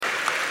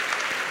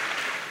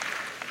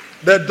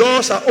The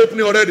doors are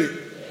opening already.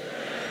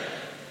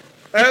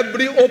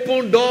 Every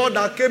open door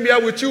that came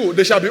here with you,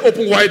 they shall be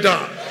opened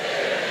wider.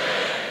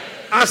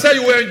 I said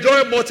you will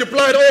enjoy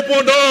multiplied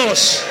open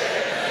doors.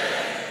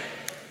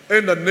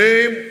 In the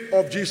name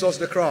of Jesus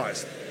the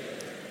Christ.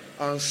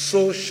 And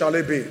so shall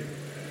it be.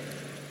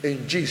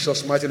 In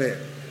Jesus' mighty name.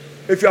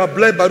 If you are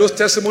blessed by those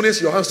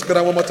testimonies, your hands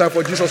together one more time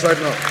for Jesus right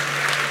now.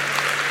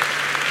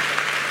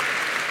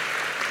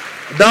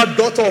 That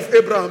daughter of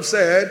Abraham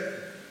said,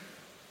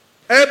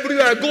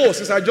 everywhere I go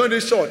since I joined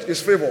this church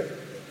is favor.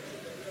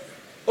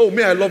 Oh,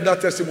 me, I love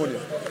that testimony.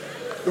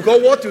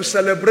 Because what you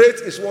celebrate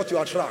is what you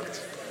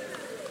attract.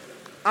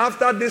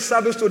 After this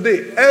service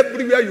today,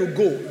 everywhere you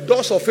go,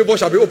 doors of favor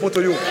shall be open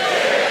to you.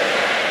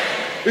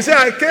 You see,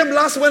 I came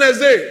last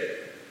Wednesday.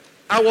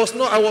 I was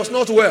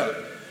not well.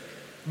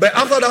 But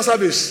after that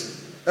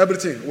service,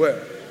 everything well.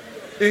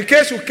 In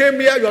case you came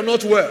here, you are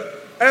not well.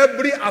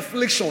 Every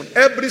affliction,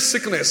 every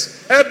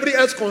sickness, every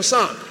health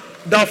concern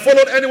that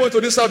followed anyone to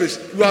this service,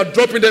 you are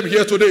dropping them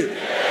here today.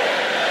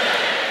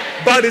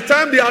 By the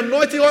time the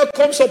anointing oil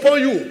comes upon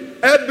you,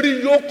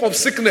 every yoke of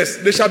sickness,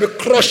 they shall be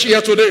crushed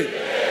here today.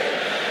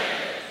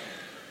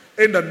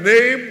 In the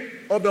name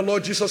of the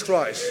Lord Jesus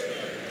Christ.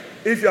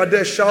 If you are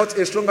there, shout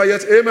a stronger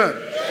yet, amen.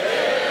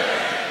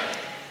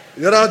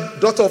 The other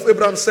daughter of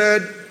Abraham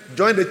said,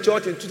 joined the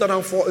church in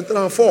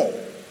 2004.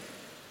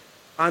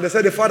 And they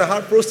said the father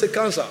had prostate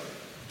cancer.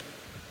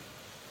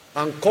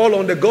 And called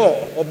on the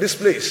God of this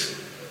place.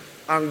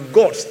 And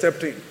God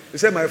stepped in. He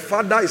said, my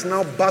father is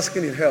now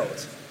basking in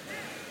health.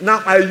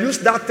 Now, I use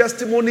that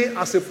testimony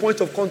as a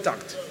point of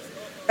contact.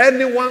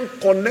 Anyone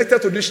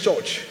connected to this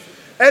church,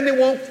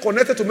 anyone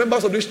connected to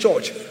members of this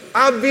church,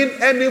 having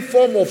any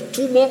form of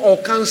tumor or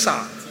cancer,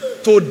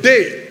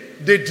 today,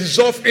 they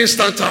dissolve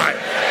instant time.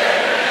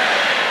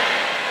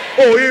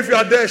 Oh, if you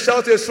are there,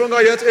 shout a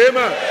stronger yet,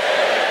 amen.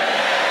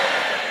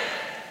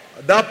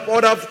 That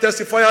other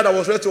testifier that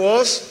was read to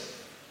us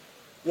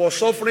was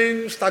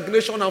suffering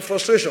stagnation and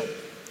frustration.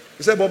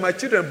 He said, but my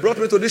children brought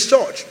me to this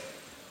church.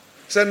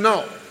 He said,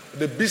 now,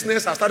 the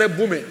business has started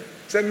booming.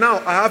 He said,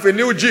 now I have a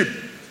new Jeep.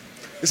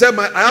 He said,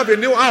 I have a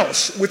new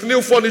house with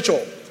new furniture.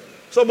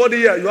 Somebody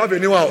here, you have a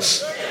new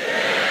house.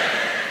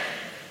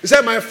 He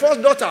said, my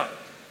first daughter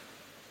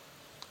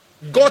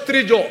got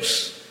 3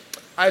 jobs.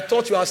 I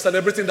thought you are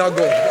celebrating that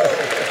God.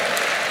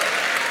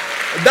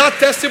 That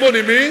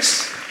testimony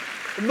means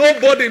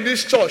nobody in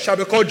this church shall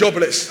be called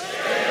jobless.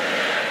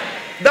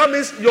 That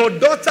means your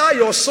daughter,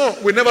 your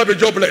son will never be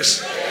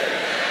jobless.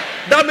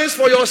 That means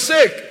for your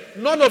sake,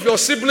 none of your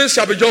siblings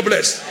shall be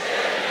jobless.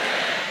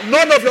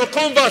 None of your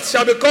converts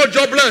shall be called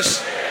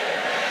jobless.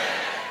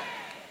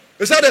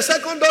 He said the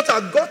second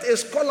daughter got a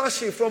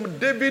scholarship from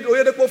David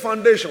Oyedepo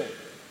Foundation.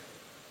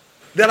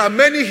 There are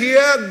many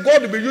here.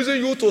 God will be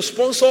using you to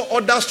sponsor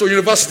others to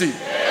university.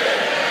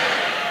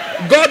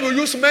 God will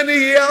use many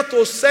here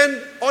to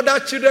send other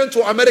children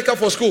to America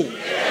for school.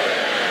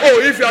 Oh,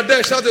 if you are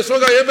there, shout a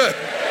stronger amen.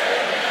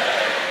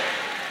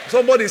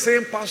 Somebody is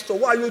saying, Pastor,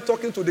 why are you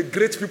talking to the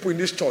great people in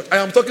this church? I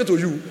am talking to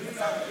you.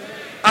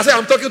 I say,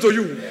 I'm talking to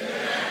you.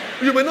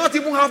 You may not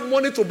even have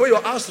money to pay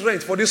your house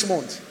rent for this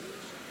month.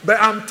 But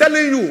I'm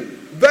telling you,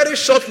 very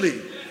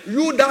shortly,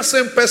 you, that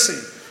same person,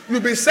 you'll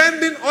be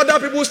sending other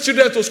people's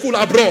children to school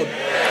abroad.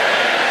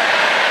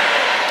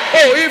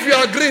 Oh, if you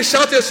agree,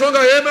 shout a stronger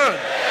amen.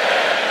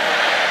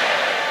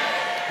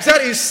 He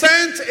said he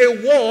sent a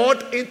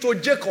word into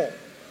Jacob.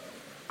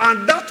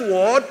 And that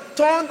word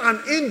turned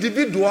an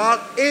individual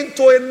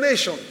into a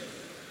nation.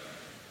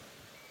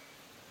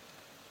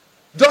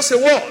 Just a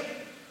word.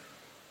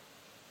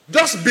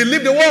 Just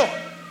believe the word.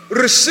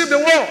 Receive the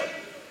word.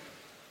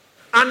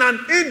 And an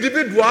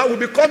individual will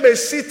become a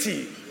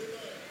city.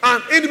 An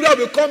individual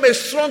will become a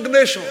strong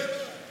nation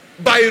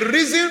by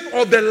reason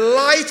of the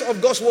light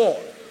of God's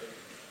word.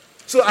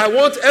 So I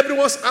want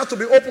everyone's heart to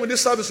be open in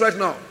this service right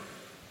now.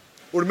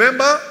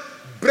 Remember,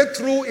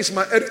 breakthrough is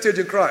my heritage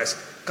in Christ.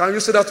 Can you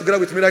say that together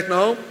with me right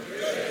now?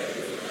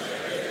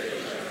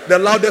 The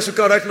loudest you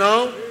can right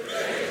now.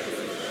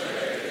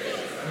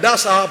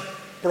 That's our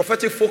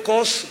prophetic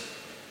focus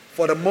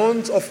for the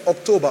month of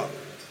October.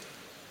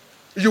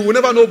 You will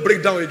never know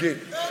breakdown again.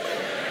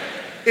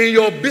 In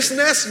your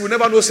business, you will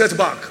never know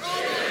setback.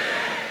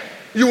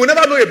 You will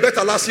never know a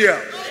better last year.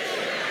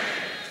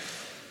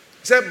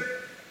 So,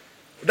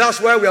 that's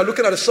why we are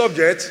looking at the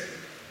subject,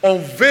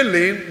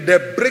 unveiling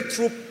the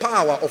breakthrough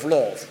power of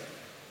love.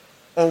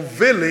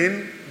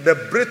 Unveiling the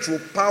breakthrough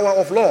power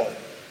of love.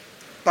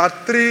 Part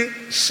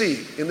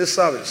 3C in this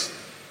service.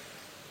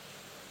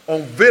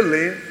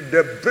 Unveiling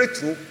the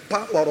breakthrough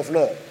power of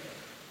love.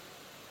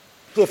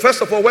 So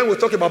first of all, when we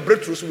talk about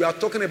breakthroughs, we are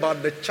talking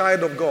about the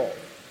child of God.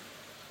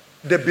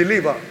 The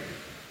believer.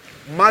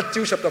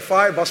 Matthew chapter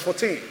 5 verse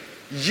 14.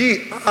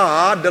 Ye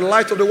are the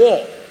light of the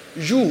world.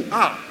 You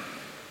are.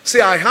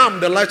 Say, I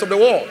am the light of the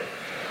world.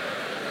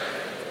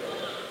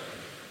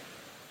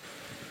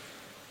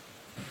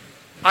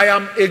 I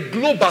am a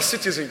global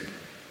citizen.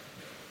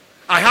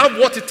 I have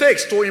what it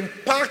takes to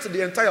impact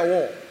the entire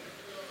world.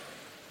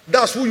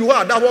 That's who you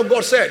are. That's what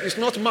God said. It's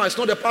not man. It's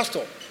not the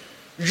pastor.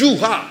 You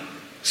are.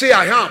 Say,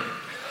 I am.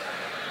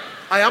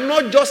 I am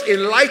not just a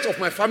light of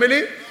my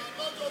family.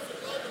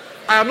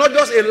 I am not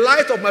just a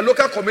light of my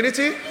local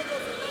community.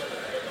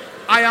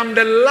 I am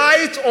the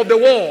light of the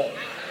world.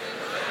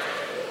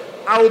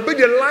 I will be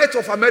the light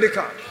of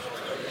America.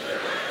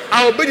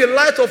 I will be the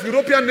light of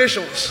European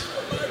nations.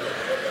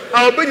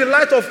 I will be the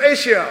light of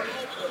Asia.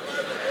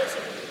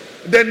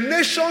 The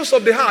nations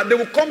of the heart, they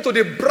will come to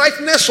the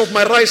brightness of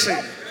my rising.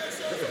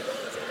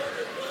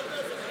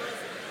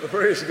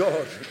 Praise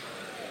God.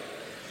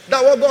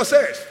 That's what God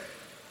says.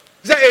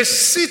 He said, a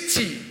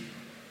city.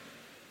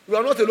 You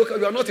are not a local,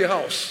 you are not a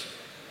house.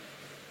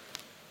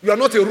 You are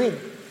not a room.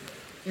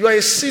 You are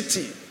a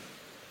city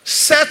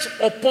set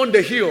upon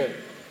the hill.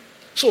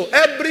 So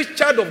every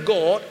child of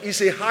God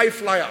is a high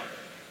flyer.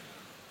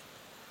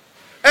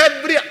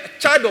 Every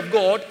child of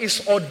God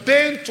is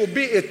ordained to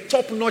be a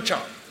top-notcher.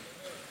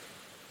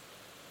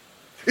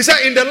 He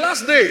said, in the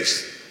last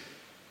days,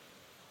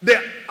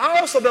 the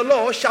house of the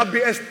Lord shall be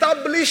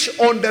established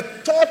on the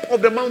top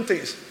of the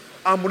mountains.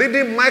 I'm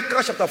reading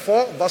Micah chapter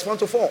 4, verse 1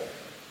 to 4.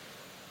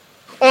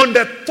 On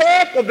the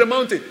top of the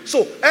mountain.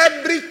 So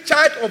every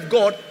child of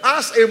God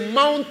has a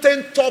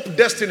mountain-top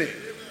destiny.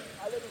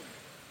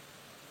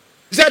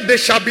 He said, they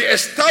shall be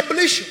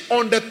established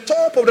on the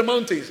top of the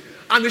mountains,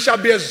 and they shall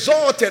be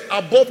exalted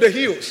above the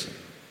hills.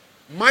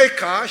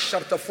 Micah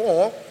chapter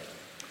 4,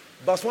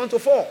 verse 1 to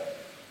 4.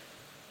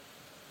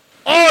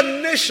 All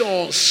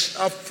nations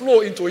have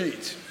flowed into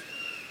it.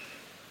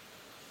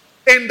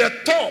 In the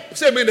top,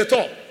 say me in the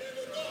top.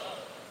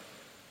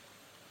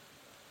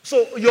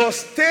 So your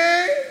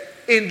stay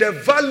in the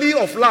valley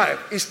of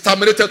life is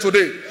terminated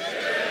today.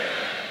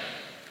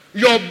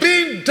 Your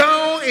being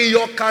down in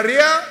your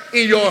career,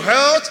 in your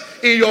health,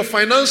 in your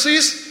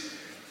finances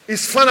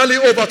is finally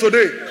over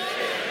today.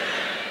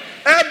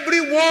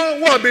 Everyone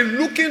who have been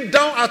looking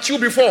down at you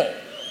before,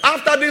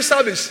 after this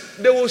service,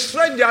 they will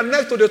stretch their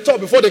neck to the top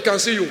before they can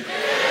see you.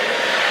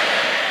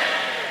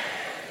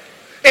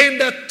 In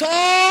the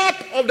top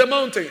of the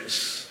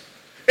mountains,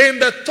 in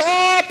the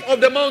top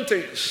of the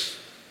mountains,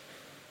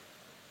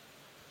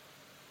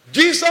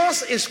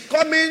 Jesus is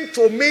coming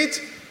to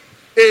meet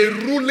a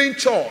ruling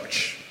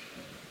church,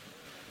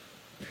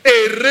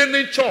 a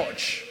reigning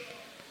church,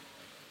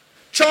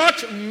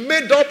 church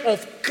made up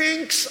of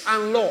kings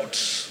and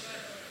lords.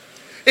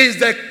 Is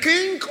the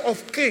King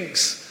of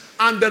Kings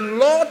and the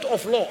Lord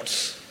of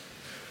Lords.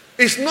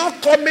 Is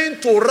not coming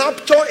to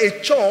rapture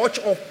a church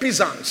of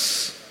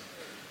peasants.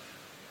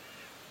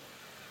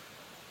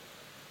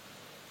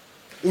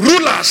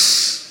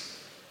 Rulers,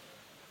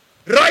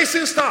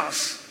 rising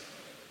stars,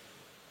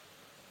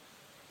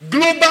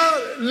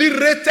 globally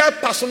rated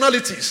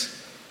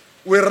personalities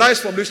will rise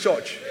from this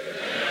church.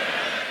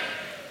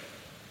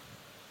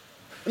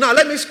 Now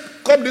let me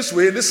come this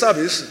way in this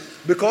service,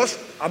 because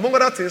among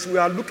other things we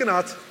are looking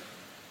at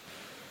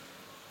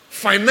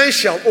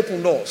financial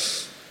open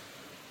doors.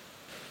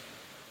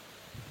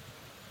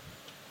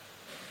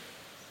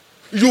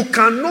 You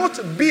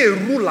cannot be a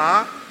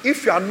ruler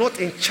if you are not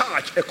in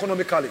charge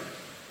economically.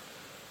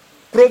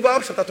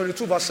 Proverbs chapter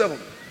 22 verse 7.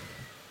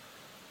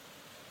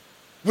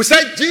 We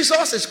said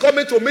Jesus is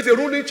coming to meet a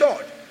ruling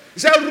church. He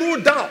said, rule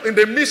down in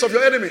the midst of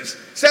your enemies.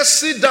 He said,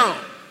 sit down.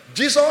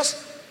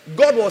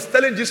 God was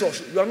telling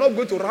Jesus, you are not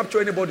going to rapture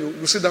anybody.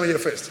 You sit down here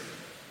first.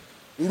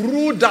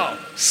 Rule down.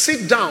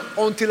 Sit down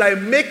until I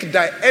make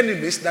thy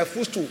enemies thy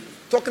footstool.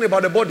 Talking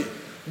about the body.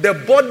 The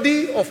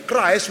body of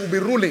Christ will be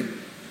ruling.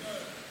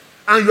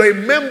 And you are a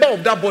member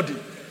of that body.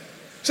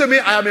 So me,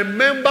 I am a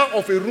member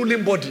of a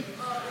ruling body.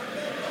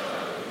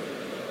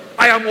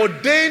 I am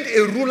ordained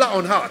a ruler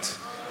on earth.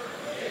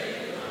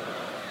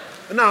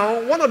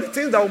 Now, one of the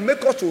things that will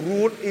make us to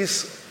rule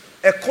is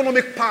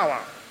economic power.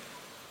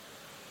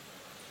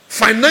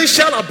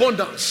 Financial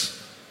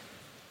abundance.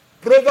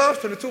 Proverbs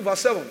 22 verse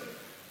 7.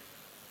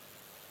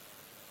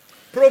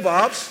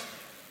 Proverbs,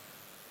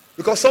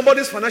 because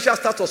somebody's financial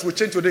status will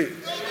change today.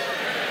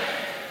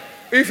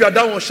 If you are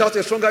down, shout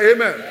a stronger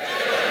amen.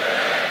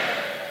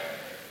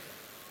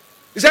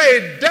 He said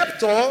a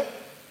debtor,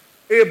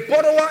 a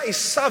borrower is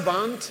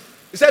servant.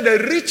 He said the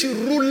rich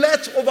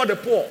ruleth over the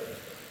poor.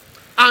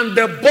 And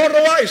the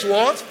borrower is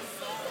what?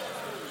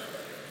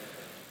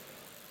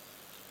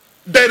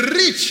 The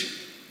rich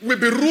will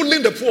be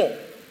ruling the poor.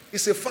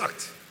 It's a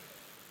fact.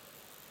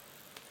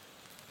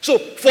 So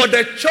for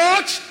the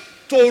church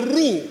to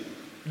rule,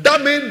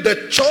 that means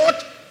the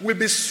church will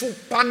be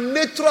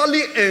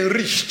supernaturally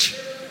enriched.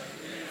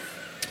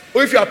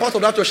 Or if you are part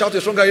of that, to shout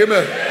a stronger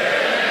amen.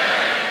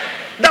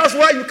 That's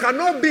why you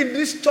cannot be in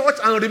this church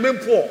and remain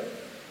poor.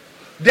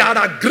 There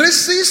are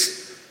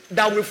graces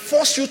that will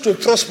force you to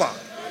prosper.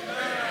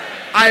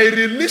 I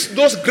release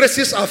those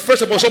graces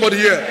afresh upon somebody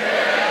here.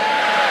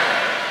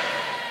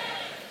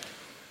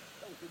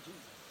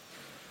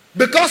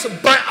 Because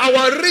by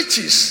our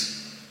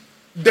riches,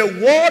 the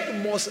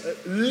world must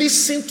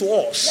listen to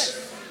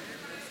us.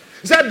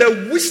 He said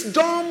the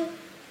wisdom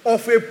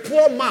of a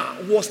poor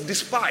man was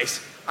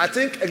despised. I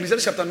think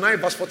Ecclesiastes chapter 9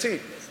 verse 14.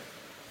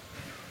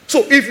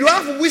 So if you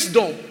have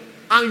wisdom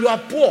and you are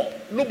poor,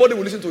 nobody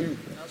will listen to you.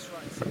 That's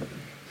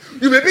right.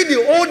 You may be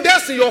the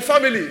oldest in your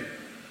family.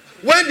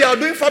 When they are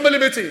doing family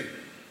meeting,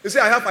 they say,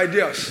 I have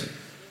ideas.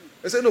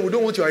 They say, no, we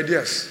don't want your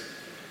ideas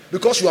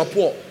because you are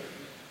poor.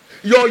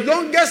 Your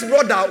youngest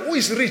brother who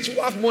is rich,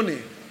 who have money,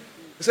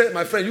 he said,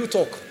 my friend, you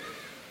talk.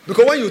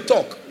 Because when you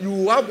talk,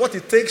 you have what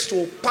it takes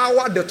to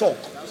power the talk.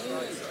 That's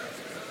right.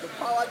 To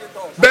power the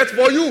talk. But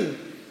for you,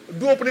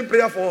 do opening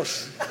prayer for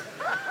us.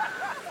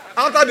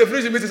 After the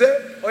finish the meeting,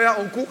 say, oh yeah,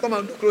 uncle, come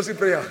and do closing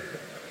prayer.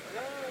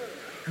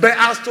 But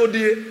as to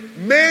the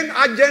main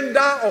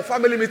agenda of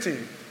family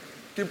meeting,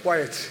 keep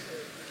quiet.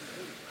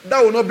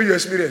 That will not be your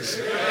experience.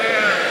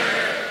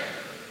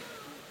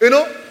 You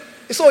know?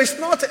 So it's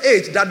not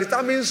age that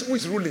determines who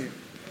is ruling.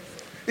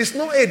 It's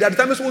not age that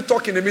determines who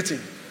talk in the meeting.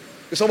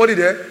 Is somebody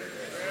there?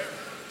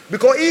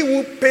 Because he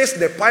who pays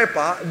the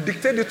piper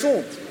dictates the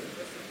tune.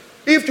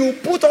 If you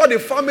put all the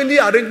family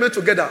arrangement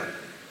together,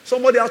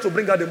 somebody has to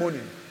bring out the money.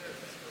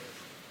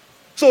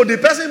 So the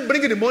person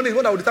bringing the money is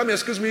one that will determine,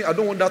 excuse me, I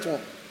don't want that one.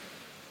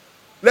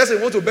 Let's say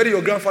you want to bury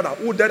your grandfather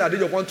who died at the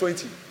age of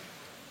 120.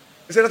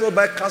 He said, let us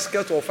buy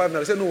casket of 5 naira.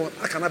 He said, no,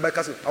 I cannot buy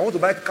casket. I want to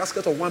buy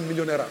casket of 1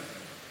 million naira.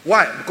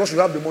 Why? Because you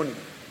have the money.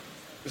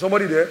 Is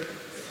somebody there?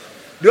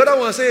 The other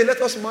one say,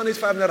 let us manage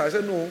 5 naira. I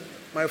said, no,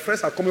 my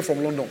friends are coming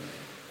from London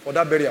for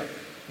that burial.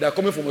 They are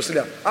coming from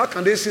Australia. How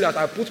can they see that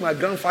I put my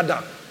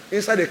grandfather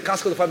inside a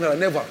casket of 5 naira?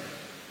 Never.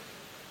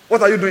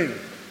 What are you doing?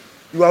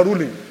 You are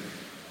ruling.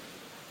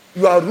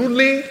 You are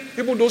ruling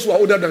even those who are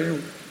older than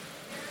you.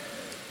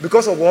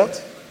 Because of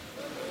what?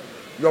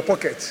 Your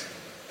pocket.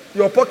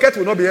 Your pocket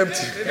will not be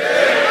empty.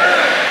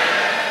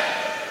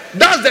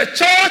 That's the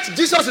church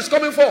Jesus is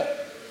coming for.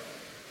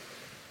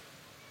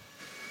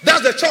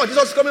 That's the church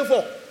Jesus is coming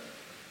for.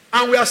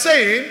 And we are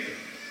saying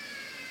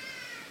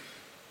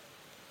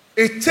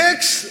it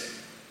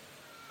takes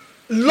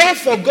love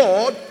for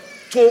God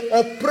to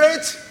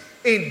operate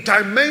in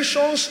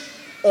dimensions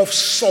of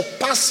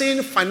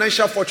surpassing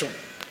financial fortune.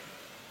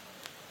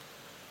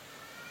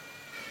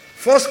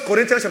 1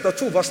 Corinthians chapter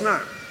 2 verse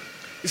 9.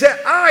 He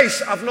said,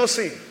 eyes have not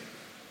seen,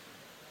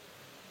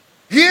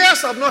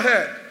 ears have not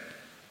heard,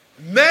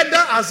 neither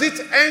has it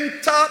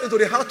entered into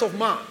the heart of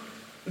man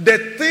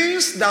the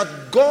things that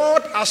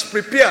God has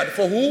prepared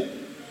for who?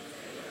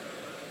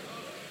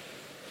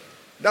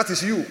 That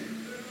is you.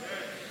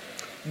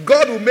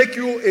 God will make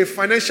you a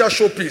financial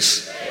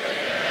showpiece.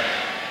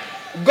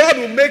 God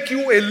will make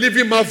you a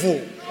living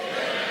marvel.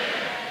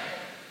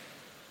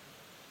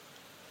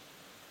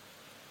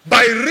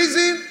 By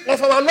reason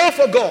of our love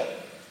for God.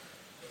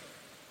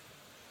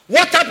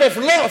 What type of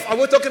love are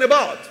we talking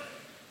about?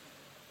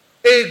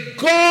 A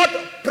God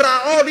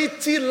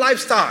priority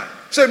lifestyle.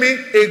 So I mean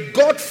a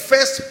God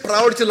first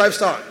priority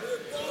lifestyle.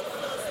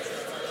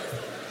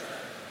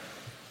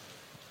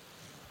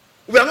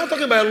 We are not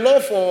talking about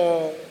love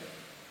for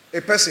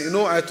a person. You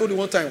know, I told you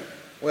one time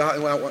when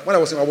I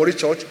was in our Warri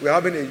church, we were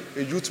having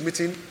a youth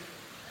meeting.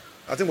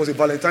 I think it was a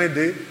Valentine's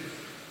Day.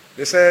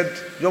 They said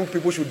young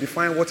people should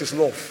define what is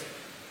love.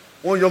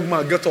 One young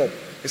man got up.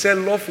 He said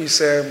love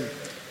is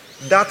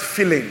that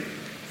feeling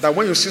that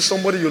when you see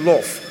somebody you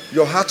love,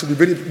 your heart will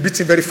be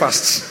beating very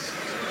fast.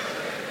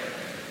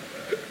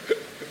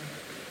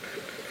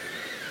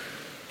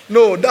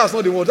 No, that's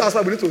not the word. That's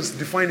why we need to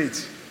define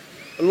it.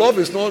 Love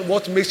is not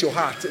what makes your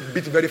heart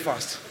beat very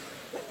fast.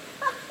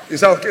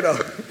 Is that okay now?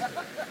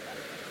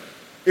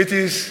 It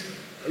is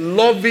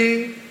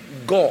loving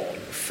God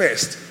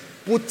first.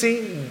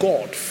 Putting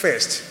God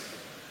first.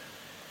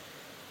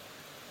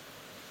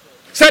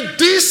 Said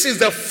this is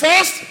the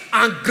first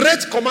and great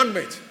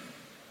commandment.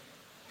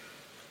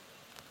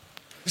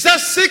 He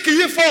says, seek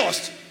ye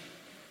first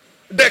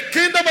the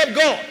kingdom of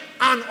God,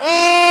 and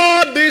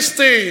all these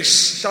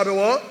things shall be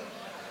what?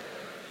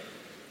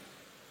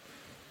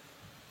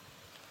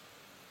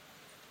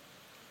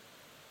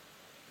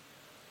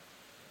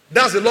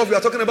 That's the love we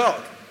are talking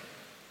about.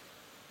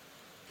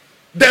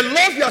 The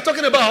love we are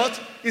talking about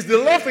is the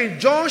love in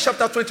John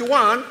chapter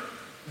 21,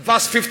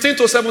 verse 15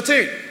 to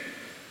 17.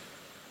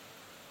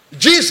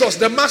 Jesus,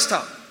 the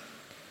master,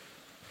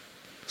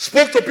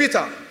 spoke to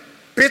Peter.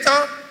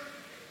 Peter,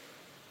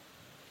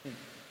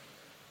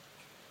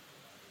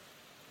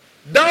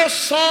 thou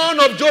son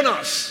of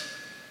Jonas,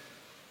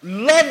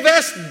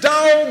 lovest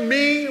thou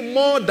me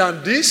more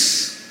than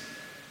this?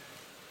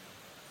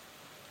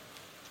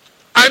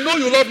 I know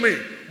you love me,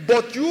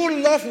 but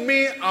you love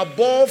me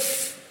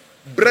above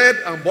bread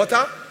and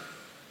butter?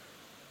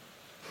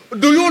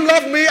 Do you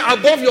love me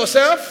above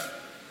yourself?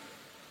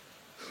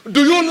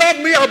 Do you love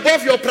me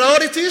above your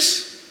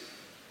priorities?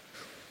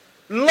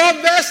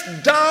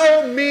 Lovest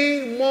thou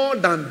me more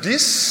than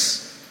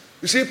this?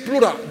 You see,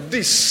 plural,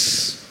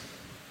 this.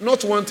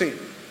 Not one thing.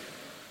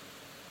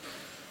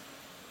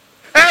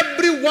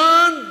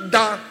 Everyone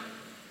that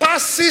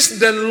passes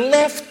the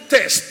love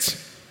test,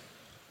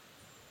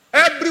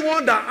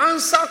 everyone that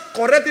answers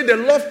correctly the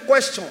love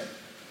question,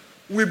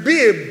 will be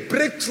a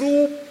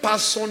breakthrough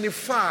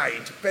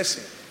personified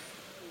person.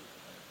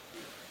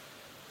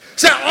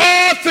 Say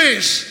all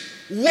things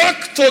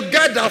work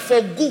together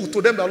for good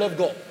to them that love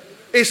God.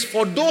 It's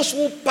for those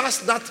who pass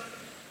that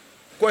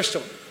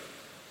question.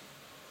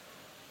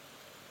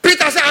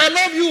 Peter said, I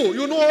love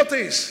you. You know all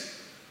things.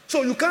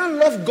 So you can't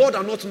love God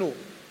and not know.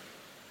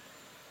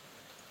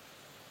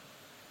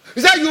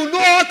 He said, you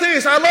know all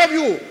things. I love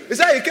you. He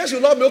said, in case you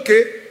love me,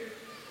 okay,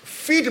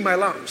 feed my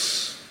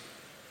lambs.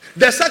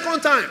 The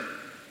second time,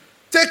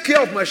 take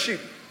care of my sheep.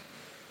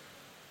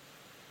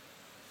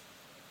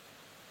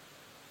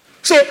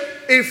 So,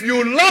 if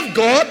you love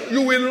God,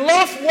 you will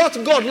love what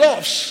God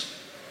loves.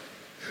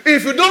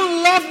 If you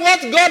don't love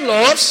what God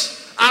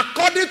loves,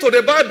 according to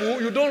the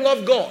Bible, you don't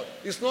love God.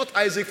 It's not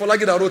Isaac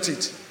Folagi that wrote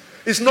it.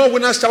 It's not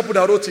Winners Chapel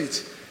that wrote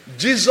it.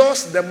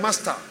 Jesus, the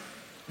Master,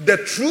 the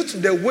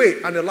truth, the way,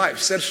 and the life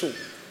said so.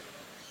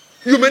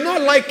 You may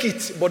not like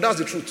it, but that's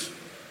the truth.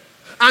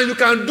 And you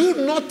can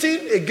do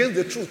nothing against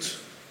the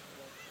truth.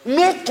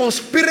 No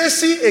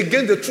conspiracy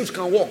against the truth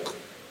can work.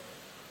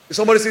 Is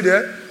somebody see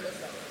there?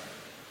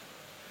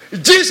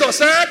 Jesus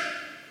said,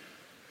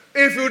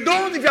 if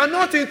you are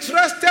not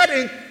interested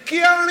in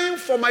caring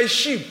for my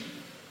sheep,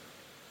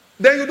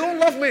 then you don't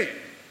love me.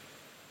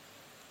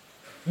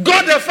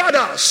 God the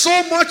Father so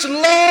much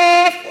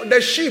loved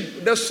the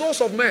sheep, the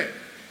souls of men,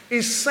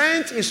 He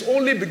sent His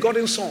only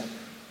begotten Son.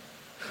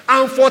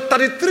 And for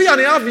 33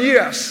 and a half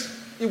years,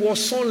 He was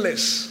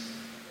sonless.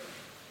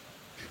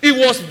 He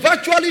was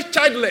virtually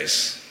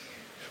childless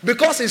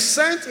because He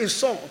sent His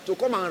Son to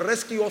come and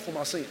rescue us from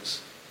our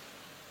sins.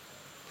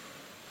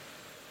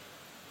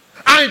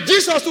 And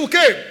Jesus who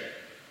came,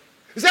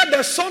 He said,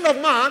 the Son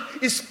of Man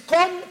is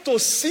come to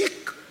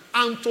seek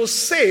and to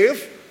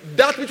save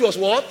that which was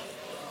what?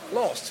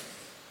 Lost.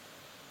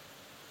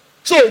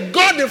 So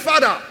God the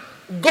Father,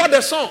 God the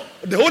Son,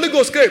 the Holy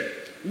Ghost came.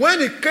 When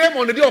He came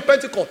on the day of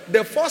Pentecost,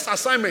 the first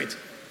assignment,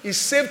 He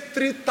saved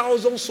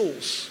 3,000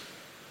 souls.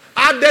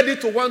 Added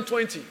it to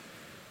 120.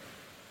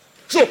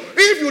 So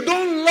if you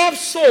don't love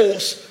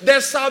souls, the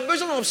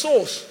salvation of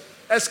souls,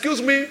 excuse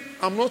me,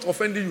 I'm not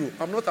offending you.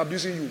 I'm not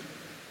abusing you.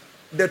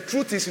 The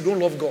truth is you don't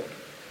love God.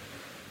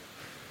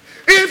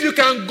 If you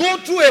can go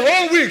through a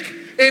whole week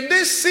in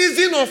this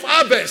season of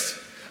harvest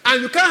and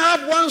you can't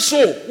have one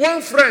soul,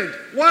 one friend,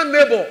 one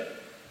neighbor,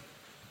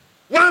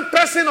 one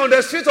person on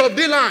the street of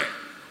D-Line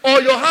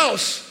or your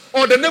house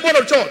or the neighbor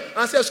of church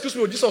and say, excuse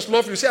me, Jesus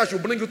loves you, say I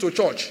should bring you to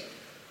church.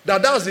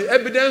 That's the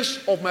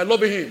evidence of my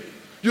loving Him.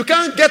 You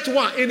can't get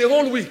one in a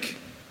whole week.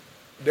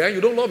 Then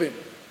you don't love Him.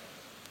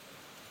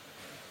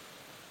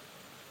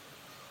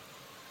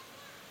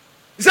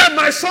 He said,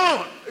 my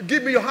son,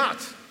 give me your heart.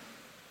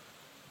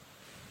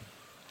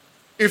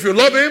 If you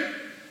love Him,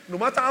 no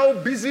matter how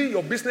busy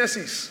your business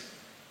is,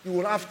 you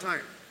will have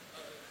time.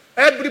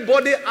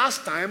 Everybody has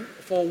time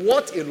for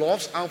what he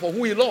loves and for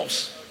who he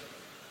loves.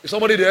 Is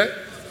somebody there?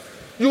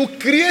 You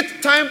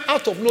create time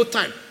out of no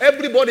time.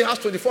 Everybody has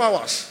 24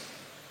 hours.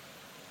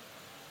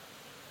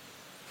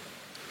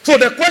 So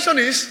the question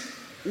is,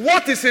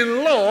 what is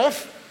in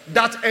love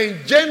that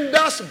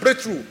engenders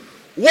breakthrough?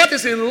 What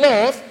is in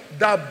love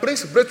that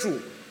brings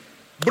breakthrough?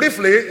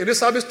 Briefly, in this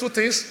service, two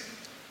things.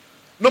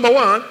 Number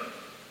one,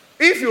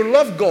 if you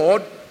love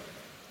God,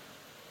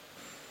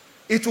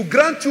 it will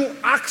grant you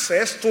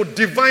access to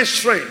divine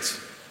strength.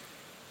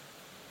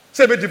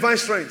 Say divine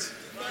strength.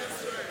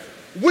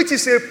 Which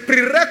is a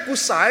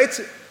prerequisite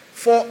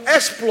for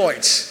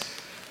exploits.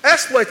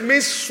 Exploit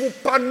means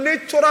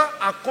supernatural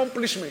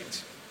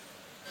accomplishment.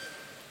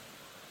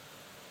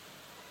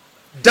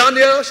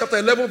 Daniel chapter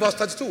 11 verse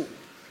 32.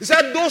 He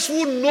said, those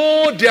who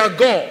know their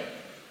God,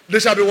 they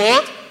shall be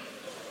what?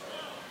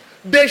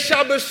 They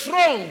shall be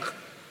strong.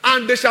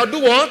 And they shall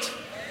do what?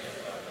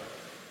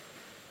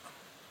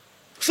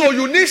 So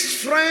you need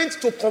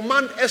strength to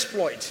command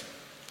exploit.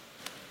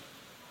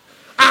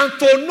 And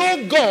to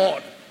know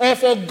God, or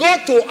for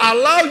God to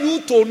allow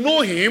you to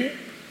know Him,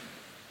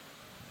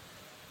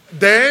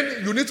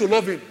 then you need to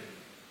love Him.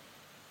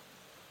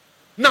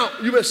 Now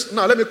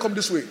let me come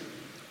this way.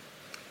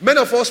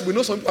 Many of us, we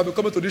know some people have been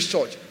coming to this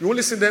church. You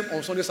only see them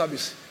on Sunday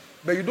service.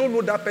 But you don't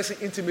know that person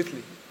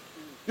intimately.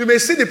 You may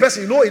see the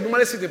person, you know, you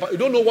normally see the person, you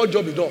don't know what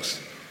job he does.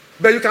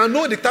 But you can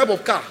know the type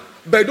of car.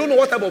 But you don't know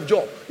what type of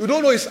job. You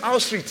don't know his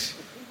house street.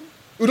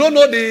 You don't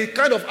know the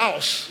kind of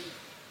house.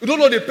 You don't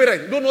know the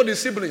parents. You don't know the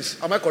siblings.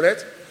 Am I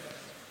correct?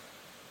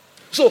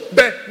 So,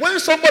 but when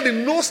somebody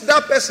knows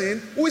that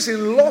person, who is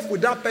in love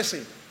with that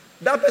person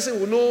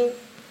will know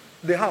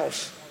the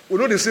house, will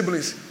know the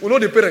siblings, will know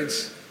the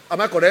parents.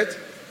 Am I correct?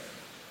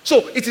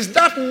 So, it is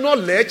that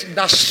knowledge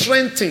that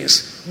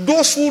strengthens.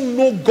 Those who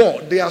know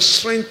God, they are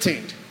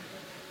strengthened.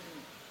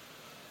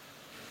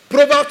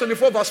 Proverbs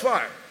 24 verse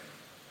 5.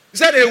 He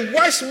said, a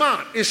wise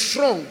man is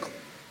strong,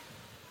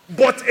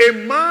 but a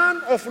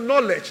man of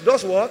knowledge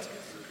does what?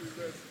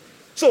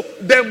 So,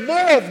 the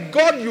more of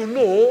God you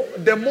know,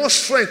 the more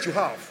strength you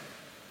have.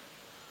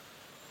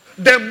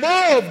 The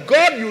more of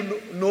God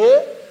you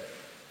know,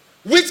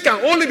 which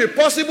can only be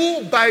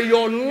possible by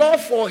your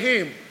love for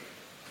Him,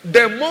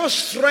 the more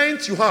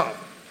strength you have.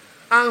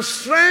 And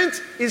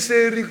strength is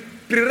a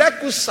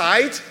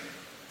prerequisite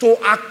to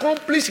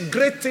accomplish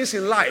great things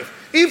in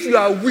life. If you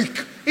are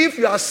weak, if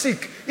you are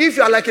sick, if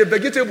you are like a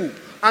vegetable,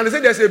 and they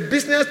say there's a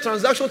business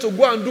transaction to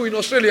go and do in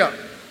Australia,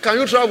 can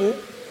you travel?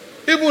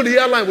 Even the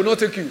airline will not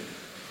take you.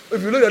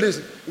 If you look at this,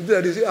 you look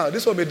at this,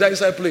 this one may die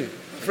inside plane.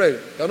 Friend,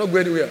 you're not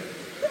going anywhere.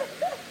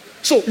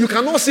 So you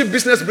cannot see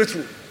business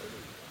breakthrough.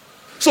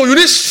 So you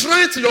need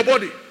strength in your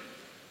body,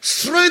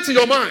 strength in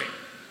your mind,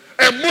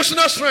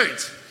 emotional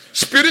strength,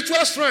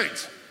 spiritual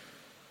strength.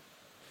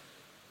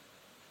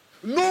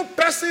 No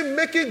person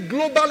making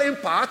global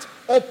impact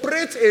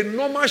operates a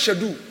normal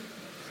schedule.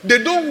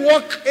 They don't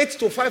work 8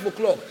 to 5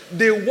 o'clock.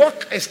 They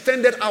work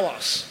extended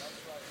hours.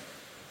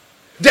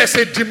 There's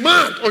a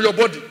demand on your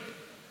body.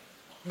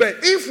 But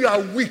if you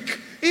are weak,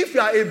 if you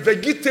are a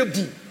vegetable,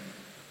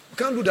 you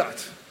can't do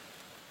that.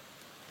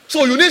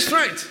 So you need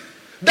strength.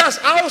 That's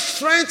how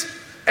strength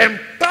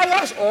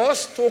empowers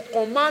us to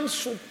command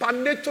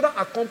supernatural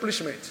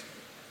accomplishment.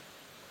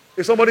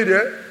 Is somebody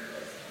there?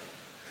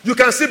 You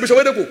can see Bishop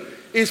Edeko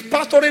is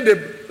pastoring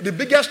the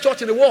biggest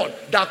church in the world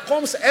that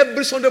comes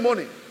every Sunday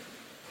morning.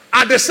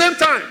 At the same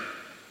time,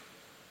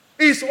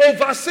 he's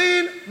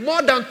overseeing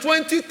more than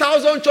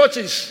 20,000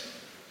 churches.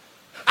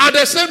 At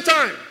the same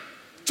time,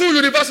 2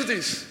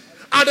 universities.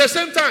 At the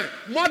same time,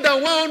 more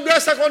than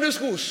 100 secondary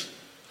schools.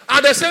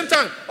 At the same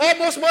time,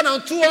 almost more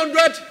than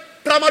 200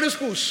 primary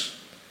schools.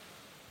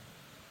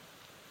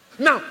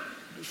 Now,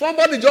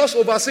 somebody just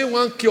overseeing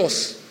one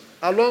kiosk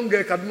along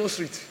Cardinal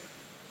Street.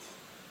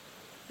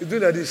 He's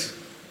doing like this.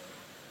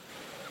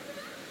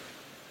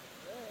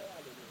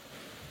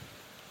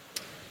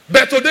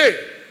 But today,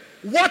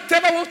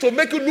 whatever wants to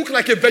make you look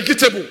like a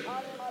vegetable,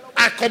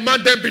 I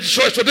command them be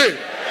destroyed today.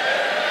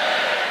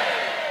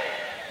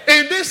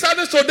 In this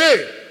service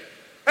today,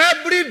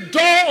 every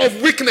door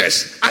of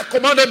weakness, I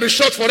command them be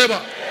shut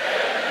forever.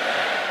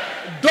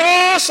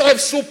 Doors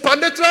of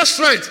supernatural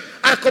strength,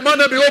 I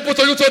command them be open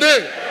to you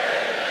today.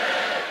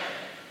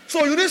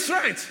 So you need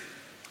strength.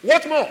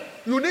 What more?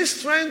 You need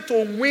strength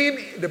to win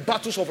the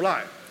battles of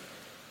life.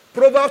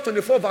 Proverbs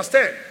 24 verse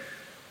 10.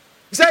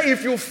 He said,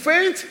 if you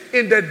faint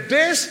in the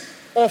days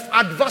of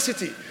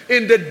adversity,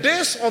 in the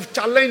days of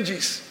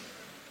challenges,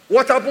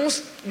 what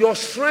happens? Your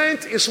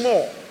strength is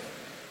small.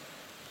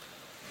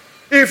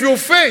 If you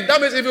faint, that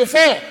means if you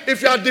fall,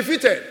 if you are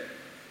defeated.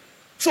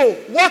 So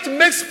what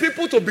makes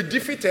people to be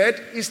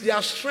defeated is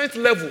their strength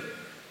level.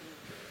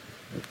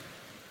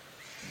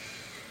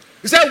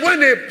 He said,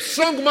 when a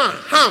strong man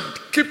harmed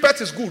keepeth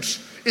his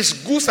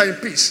goods are in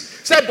peace.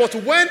 He said, but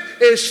when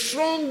a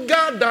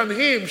stronger than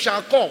him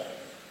shall come,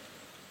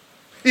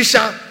 he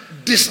shall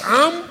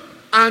disarm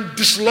and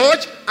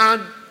dislodge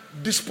and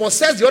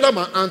dispossess the other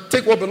man and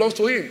take what belongs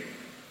to him.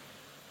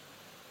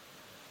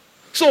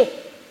 So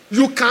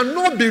you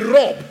cannot be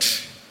robbed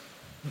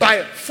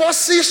by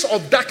forces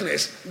of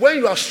darkness when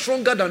you are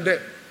stronger than them.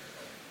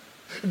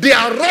 They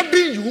are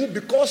robbing you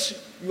because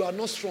you are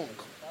not strong.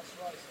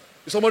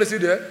 Is somebody see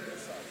there?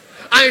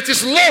 And it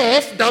is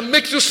love that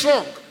makes you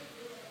strong.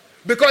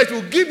 Because it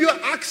will give you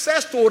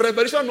access to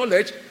revelation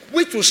knowledge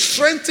which will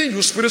strengthen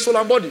your spiritual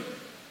and body.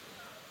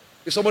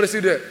 Is somebody see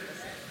there?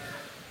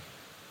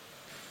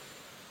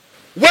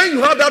 When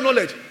you have that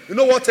knowledge, you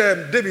know what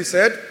David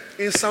said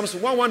in Psalms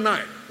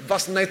 119,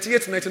 verse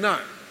 98-99.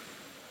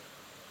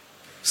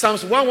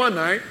 Psalms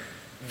 119,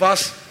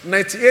 verse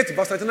 98,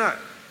 verse 99.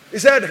 He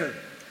said,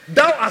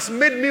 thou hast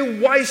made me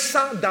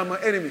wiser than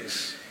my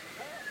enemies.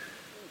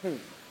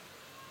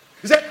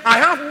 He said, I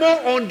have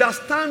more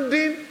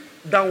understanding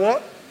than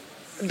what?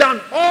 Than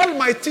all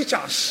my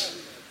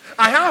teachers.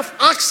 I have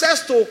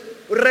access to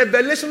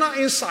revelational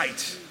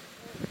insight.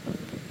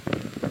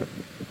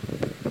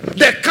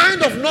 The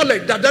kind of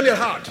knowledge that Daniel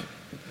had.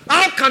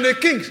 How can a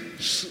king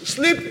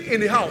sleep in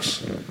the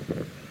house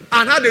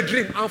and had a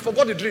dream and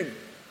forgot the dream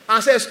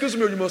and say, excuse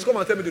me, you must come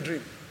and tell me the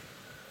dream?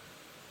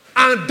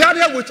 And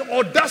Daniel with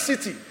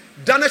audacity,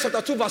 Daniel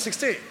chapter 2 verse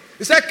 16,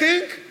 he said,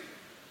 king,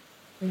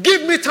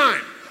 give me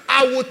time.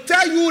 I will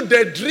tell you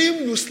the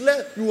dream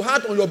you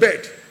had on your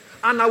bed,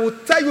 and I will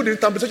tell you the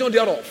interpretation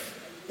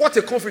thereof. What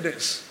a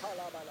confidence.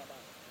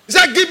 He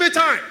said, give me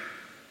time.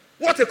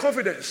 What a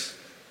confidence.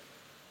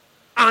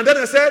 And then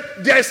I said,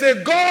 there is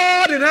a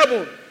God in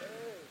heaven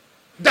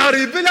that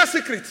reveals a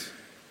secret.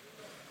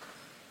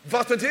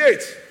 Verse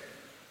 28.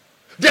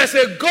 There is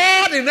a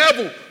God in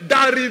heaven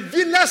that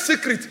reveals a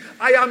secret.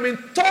 I am in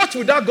touch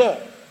with that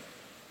God.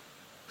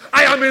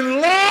 I am in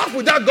love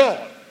with that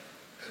God.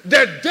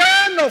 The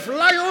den of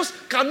lions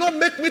cannot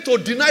make me to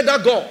deny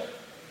that God.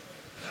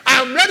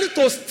 I am ready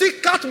to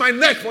stick out my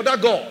neck for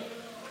that God.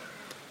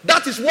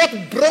 That is what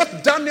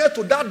brought Daniel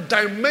to that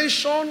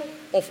dimension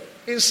of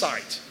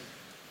insight,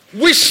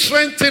 which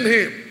strengthened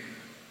him.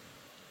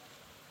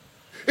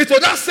 It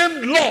was that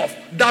same love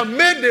that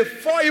made the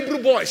 4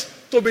 Hebrew boys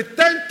to be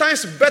 10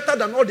 times better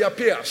than all their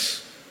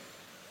peers.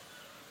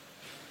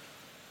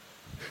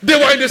 They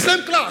were in the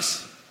same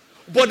class,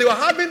 but they were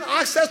having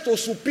access to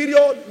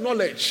superior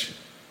knowledge.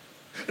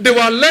 They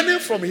were learning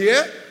from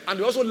here, and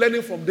they were also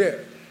learning from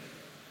there.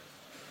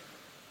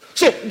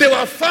 So they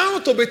were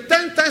found to be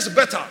 10 times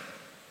better.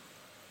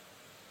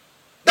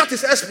 That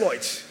is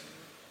exploit.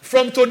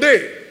 From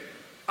today,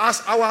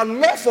 as our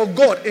love for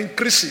God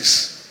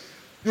increases,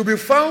 you'll be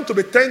found to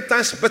be 10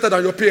 times better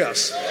than your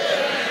peers.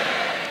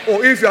 Amen.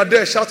 Or if you are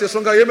there, shout a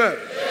stronger amen.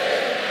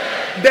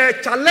 Amen. The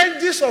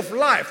challenges of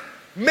life,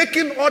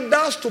 making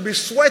others to be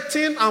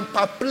sweating and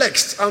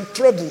perplexed and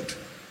troubled,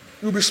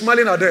 you'll be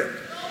smiling at them.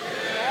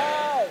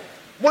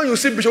 When you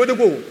see Bishop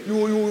Odebo,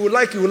 you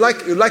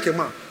like a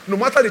man. No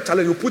matter the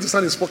challenge, you put his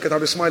hand in his pocket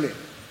and be smiling.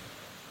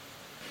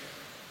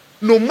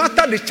 No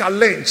matter the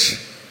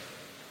challenge.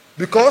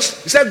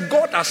 Because he said,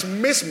 God has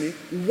made me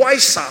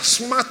wiser,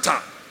 smarter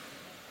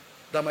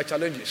than my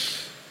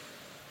challenges.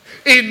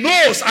 He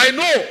knows, I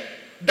know,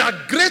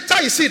 that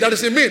greater is he that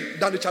is in me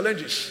than the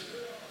challenges.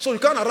 So you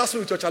can't harass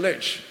me with your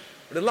challenge.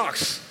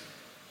 Relax.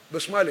 Be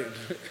smiling.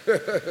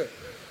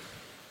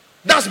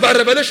 That's by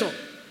revelation.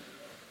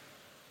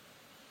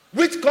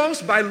 Which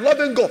comes by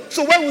loving God.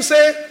 So when we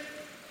say,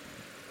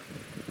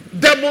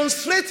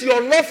 demonstrate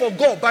your love for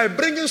God by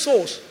bringing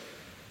souls,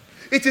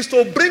 it is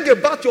to bring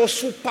about your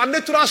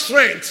supernatural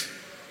strength.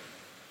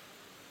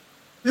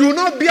 You will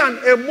not be an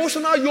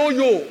emotional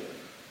yo-yo.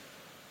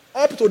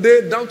 Up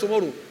today, down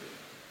tomorrow.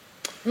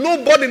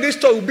 Nobody in this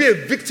church will be a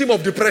victim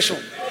of depression.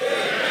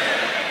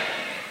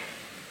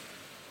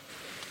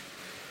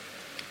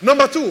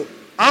 Number 2,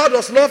 how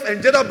does love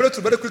engender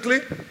breakthrough? Very quickly.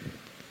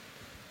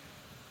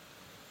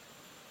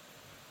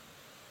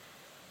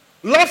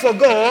 Love for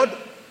God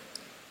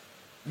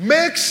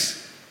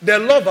makes the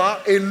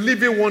lover a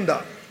living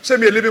wonder. Say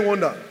me a living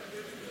wonder.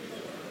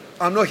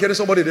 I'm not hearing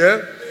somebody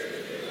there.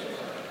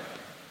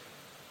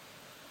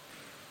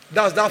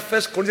 That's that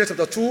 1 Corinthians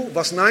chapter 2,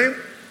 verse 9.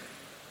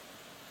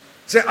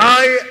 Say,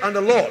 I and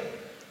the Lord,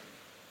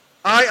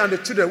 I and the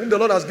children whom the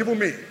Lord has given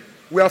me,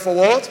 we are for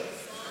what?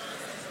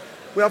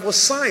 We are for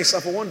signs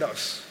and for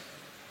wonders.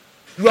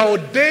 You are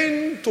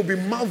ordained to be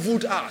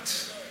marveled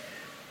at.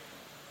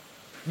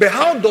 But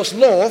how does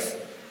love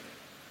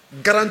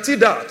guarantee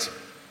that?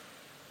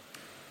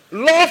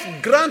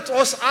 Love grants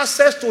us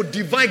access to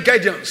divine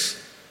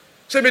guidance.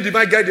 Say me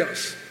divine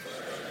guidance.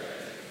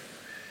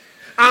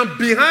 And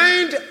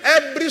behind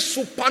every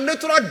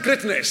supernatural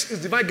greatness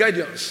is divine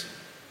guidance.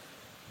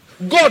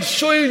 God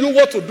showing you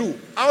what to do,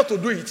 how to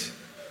do it.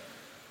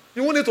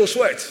 You won't need to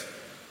sweat.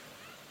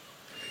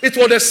 It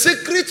was the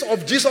secret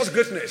of Jesus'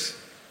 greatness.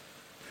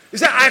 He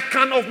said, I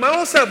can of my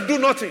own self do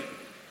nothing.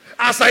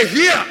 As I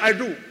hear, I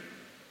do.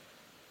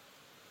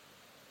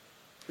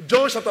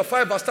 John chapter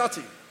 5 verse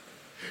 30.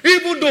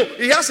 Even though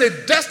he has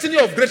a destiny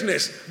of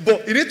greatness,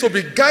 but he needs to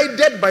be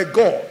guided by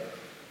God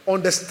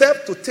on the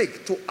step to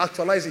take to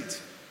actualize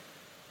it.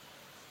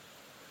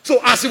 So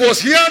as he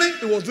was hearing,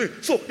 he was doing.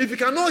 So if you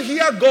cannot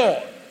hear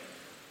God,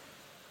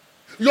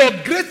 your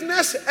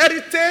greatness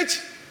heritage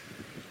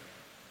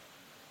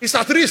is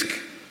at risk.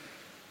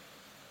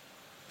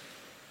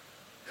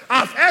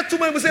 I've heard too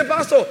many people say,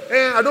 Pastor,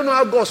 I don't know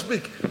how God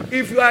speaks.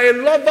 If you are a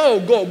lover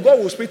of God, God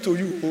will speak to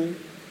you.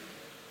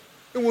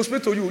 He will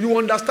speak to you. You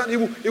understand.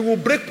 He will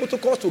break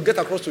protocols to get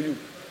across to you.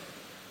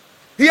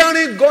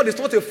 Hearing God is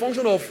not a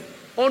function of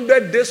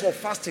 100 days of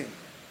fasting.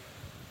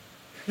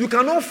 You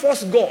cannot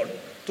force God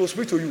to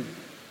speak to you.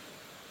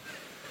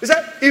 He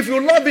said, if you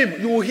love him,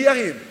 you will hear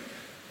him.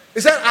 He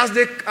said,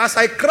 as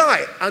I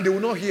cry, and they will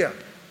not hear.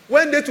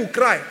 When they to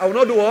cry, I will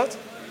not do what?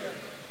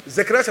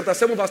 Zechariah chapter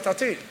 7 verse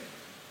 13.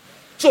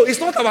 So it's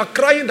not our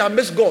crying that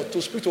makes God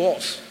to speak to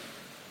us.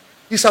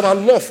 It's our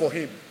love for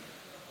him.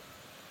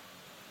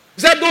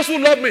 He said, those who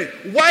love me,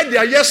 while they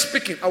are yet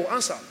speaking, I will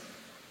answer.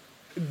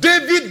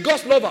 David,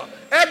 God's lover,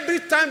 every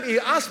time he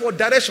asks for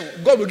direction,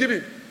 God will give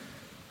him.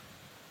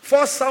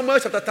 1 Samuel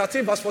chapter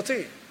 13 verse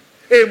 14.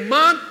 A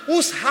man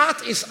whose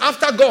heart is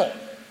after God.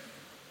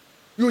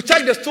 You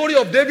check the story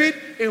of David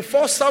in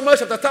 1 Samuel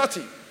chapter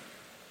 30.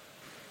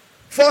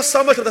 1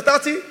 Samuel chapter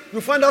 30,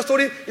 you find that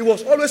story. He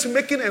was always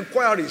making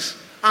inquiries.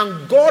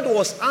 And God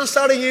was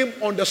answering him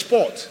on the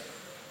spot.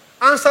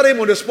 Answering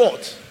him on the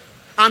spot.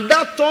 And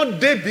that turned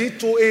David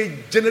to a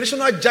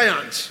generational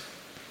giant.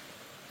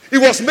 He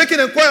was making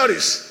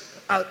inquiries.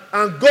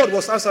 And God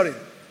was answering.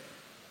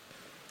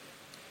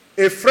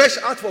 A fresh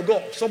heart for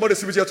God. Somebody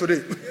see it here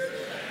today.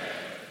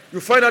 You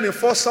find that in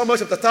 1 Samuel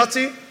chapter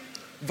 30,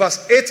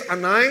 verse 8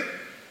 and 9,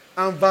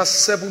 and verse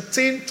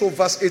 17 to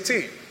verse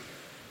 18.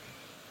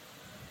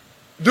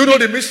 Do you know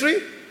the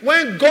mystery?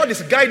 When God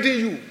is guiding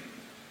you,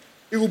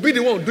 he will be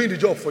the one doing the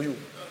job for you.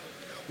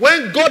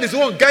 When God is the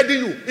one guiding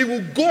you, he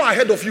will go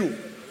ahead of you.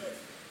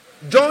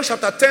 John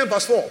chapter 10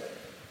 verse 4.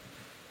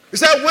 He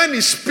said when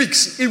he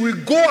speaks, he will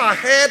go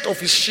ahead of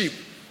his sheep.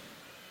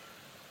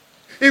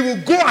 He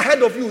will go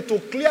ahead of you to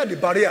clear the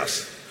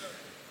barriers.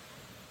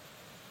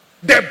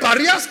 The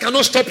barriers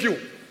cannot stop you.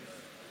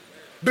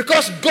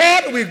 Because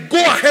God will go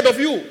ahead of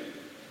you.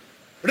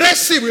 Red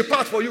Sea will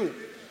part for you.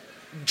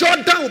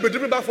 Jordan will be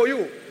driven back for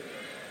you.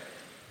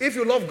 If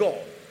you love God.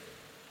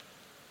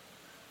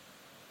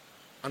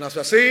 And as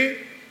we are saying,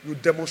 you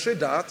demonstrate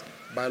that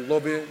by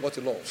loving what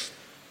he loves.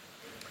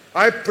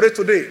 I pray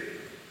today,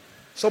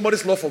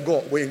 somebody's love for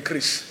God will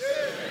increase.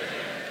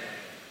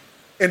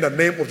 In the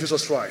name of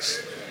Jesus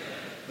Christ.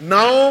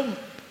 Now,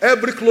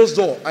 every closed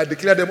door, I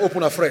declare them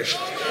open afresh.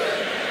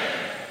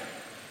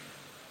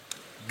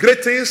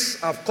 Great things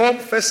have come,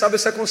 first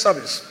service, second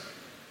service.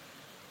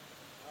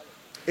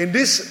 In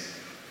this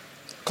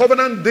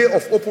covenant day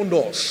of open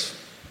doors,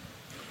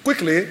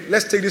 Quickly,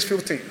 let's take these few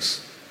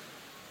things.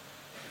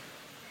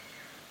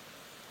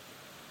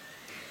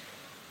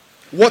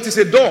 What is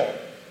a door?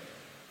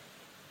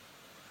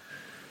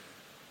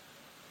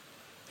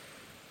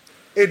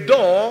 A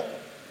door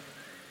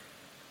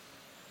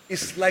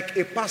is like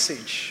a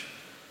passage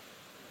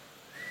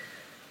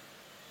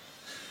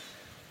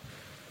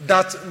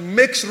that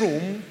makes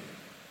room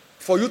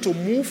for you to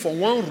move from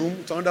one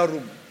room to another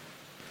room.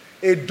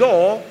 A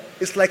door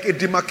is like a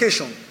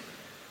demarcation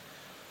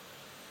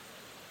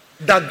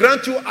that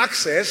grants you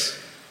access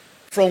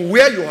from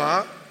where you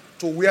are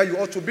to where you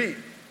ought to be.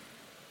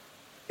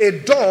 A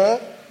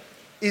door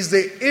is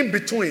the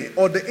in-between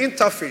or the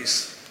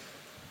interface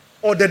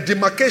or the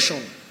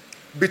demarcation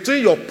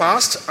between your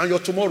past and your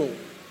tomorrow,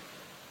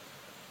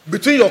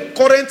 between your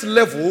current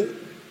level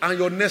and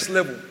your next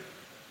level.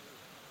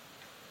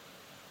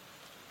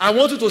 I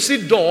want you to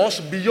see doors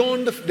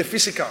beyond the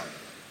physical.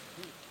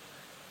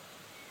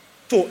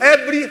 To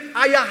every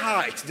higher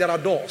height, there are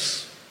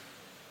doors.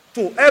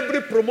 To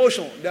every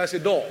promotion, there's a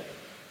door.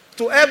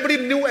 To every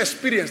new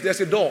experience, there's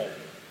a door.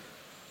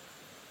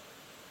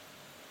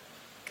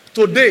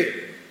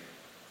 Today,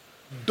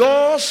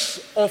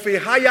 doors of a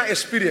higher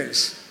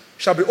experience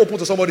shall be open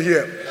to somebody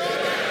here.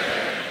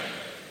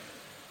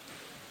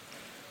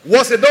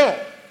 What's a door?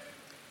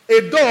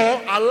 A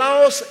door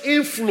allows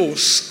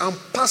inflows and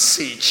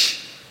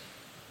passage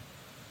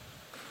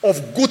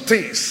of good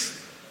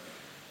things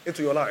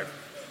into your life.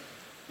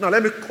 Now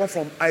let me come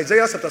from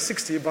Isaiah chapter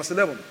 60 verse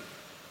 11.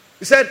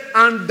 He said,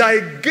 and thy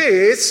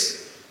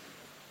gates,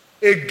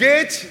 a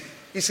gate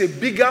is a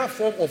bigger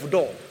form of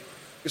door.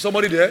 Is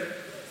somebody there?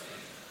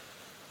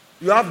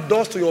 You have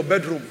doors to your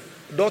bedroom,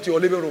 door to your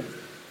living room,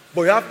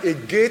 but you have a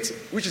gate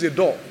which is a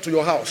door to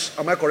your house.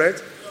 Am I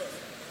correct?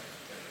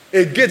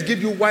 A gate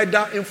gives you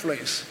wider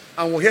influence.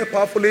 And we'll hear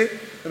powerfully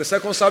in the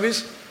second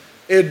service,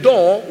 a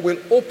door will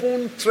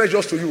open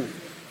treasures to you.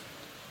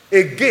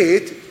 A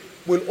gate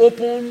will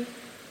open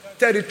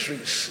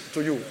territories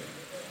to you.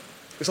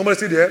 Is somebody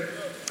still there?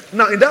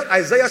 Now in that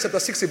Isaiah chapter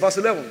 60 verse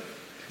 11,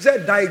 he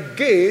said, thy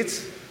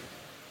gate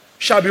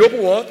shall be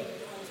open what?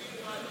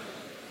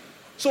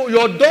 So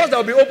your doors that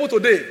will be open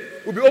today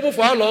will be open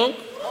for how long?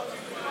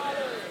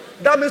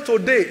 That means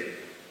today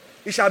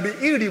it shall be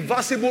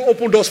irreversible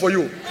open doors for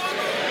you.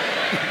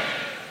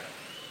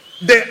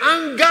 The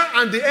anger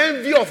and the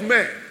envy of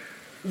men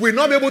will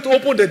not be able to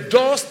open the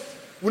doors,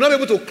 will not be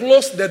able to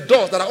close the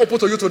doors that are open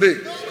to you today.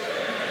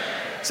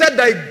 Said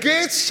thy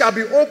gates shall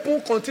be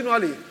open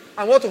continually.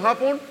 And what will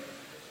happen?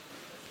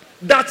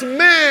 That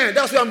man,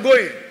 that's where I'm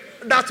going.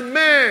 That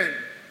man,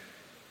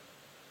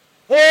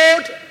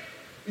 old,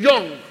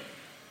 young,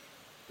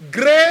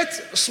 great,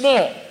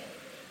 small,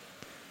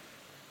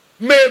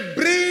 may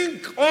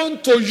bring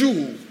unto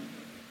you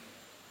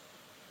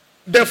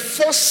the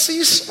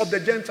forces of the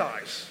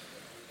Gentiles,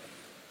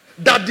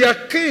 that their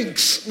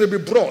kings may be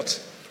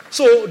brought.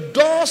 So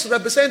doors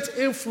represent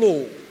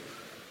inflow,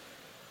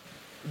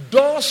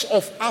 doors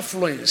of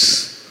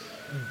affluence,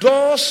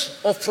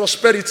 doors of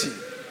prosperity,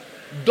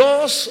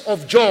 doors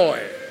of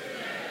joy,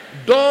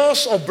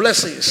 doors of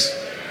blessings.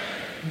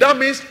 That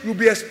means you'll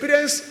be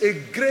experiencing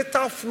a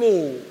greater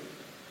flow,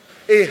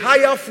 a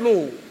higher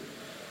flow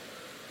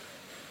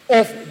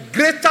of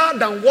greater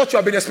than what you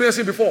have been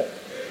experiencing before.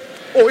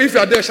 Oh, if you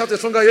are there, shout a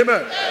stronger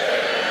amen.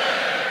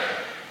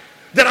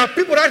 There are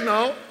people right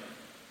now,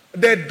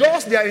 the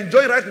doors they are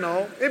enjoying right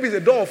now, maybe it's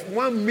a door of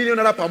 $1 million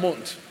per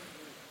month.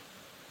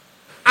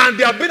 And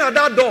they have been at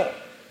that door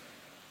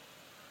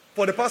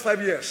for the past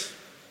 5 years.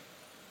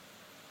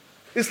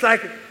 It's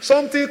like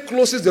something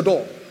closes the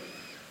door.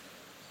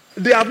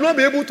 They have not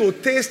been able to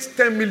taste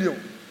 10 million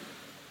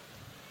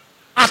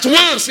at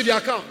once in the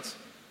account.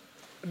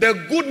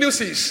 The good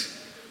news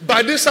is,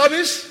 by this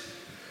service,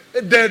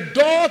 the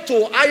door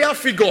to higher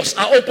figures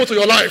are open to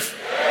your life.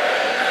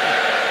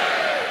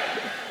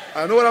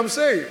 I know what I'm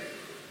saying.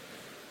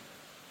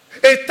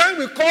 A time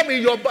will come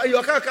in your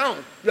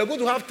account, you are going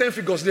to have 10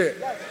 figures there.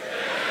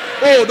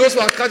 Oh, those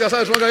who are catching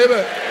aside stronger,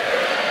 amen.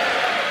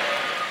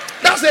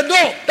 That's a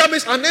door. That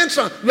means an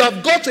entrance. You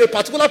have got to a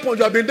particular point,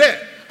 you have been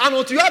there. And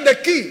until you have the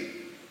key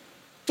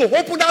to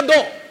open that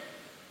door,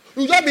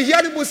 you just be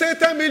hearing people say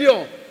 10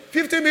 million,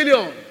 50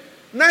 million,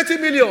 90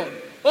 million,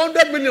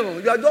 100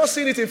 million. You are just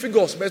seeing it in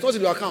figures, but it's not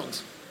in your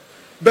account.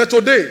 But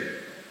today,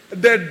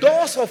 the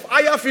doors of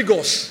higher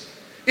figures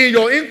in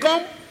your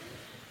income,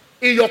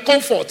 in your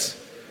comfort,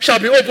 shall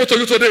be open to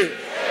you today.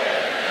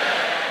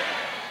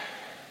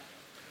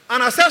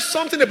 And I said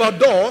something about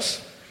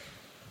doors.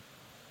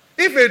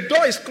 If a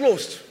door is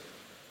closed,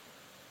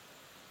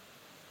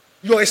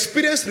 your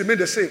experience remains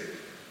the same.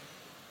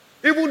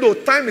 Even though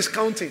time is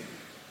counting.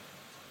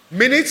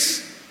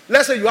 Minutes,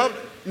 let's say you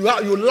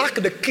lack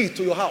the key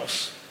to your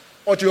house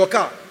or to your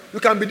car. You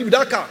can be with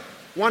that car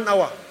 1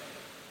 hour,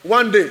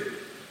 1 day,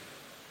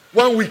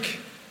 1 week,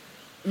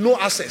 no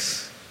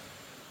access.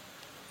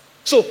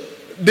 So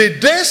the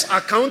days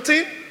are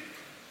counting,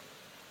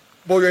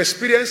 but your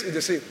experience is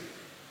the same.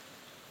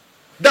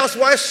 That's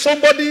why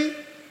somebody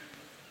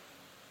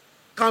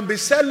can be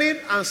selling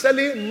and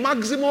selling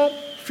maximum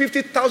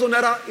 50,000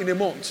 naira in a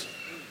month.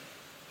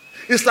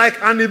 It's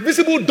like an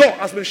invisible door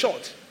has been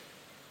shut.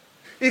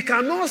 He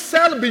cannot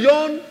sell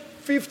beyond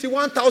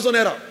 51,000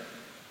 naira.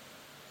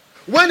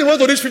 When he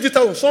wants to reach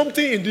 50,000,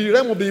 something in the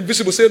realm of the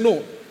invisible say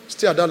no,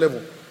 stay at that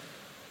level.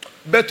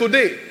 But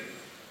today,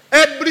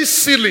 every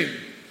ceiling,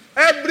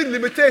 every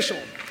limitation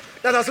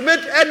that has made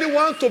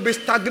anyone to be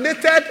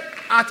stagnated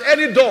at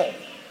any door,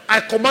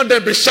 I command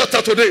them be shut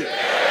out today.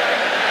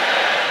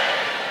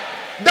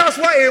 That's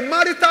why a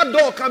marital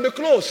door can be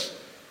closed.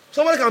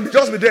 Somebody can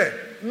just be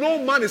there.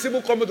 No man is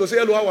even coming to say,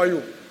 hello, how are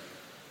you?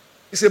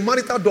 It's a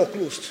marital door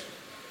closed.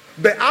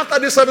 But after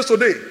this service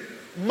today,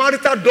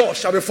 marital door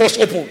shall be forced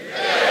open.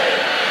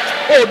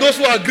 Oh, those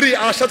who agree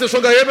are shouting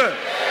stronger, amen.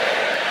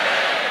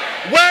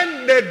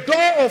 When the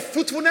door of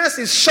fruitfulness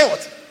is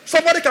shut,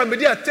 somebody can be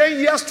there 10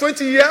 years,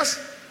 20 years,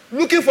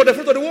 looking for the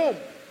fruit of the womb.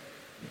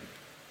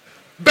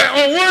 But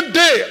on one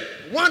day,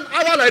 1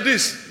 hour like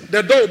this,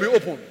 the door will be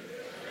open.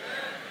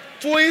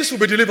 Twins will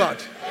be delivered.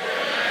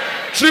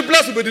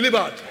 Triplets will be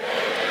delivered.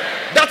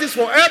 That is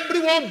for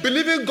everyone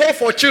believing God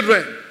for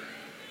children.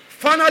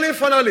 Finally,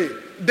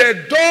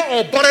 the door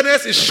of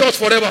barrenness is shut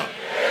forever.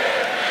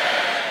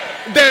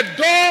 The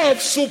door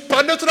of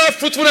supernatural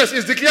fruitfulness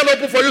is declared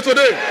open for you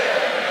today.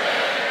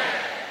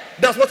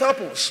 That's what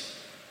happens.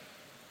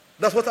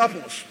 That's what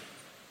happens.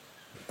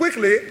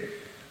 Quickly,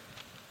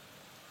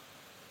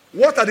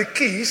 what are the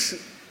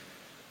keys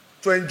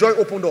to enjoy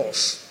open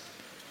doors?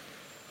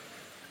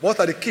 What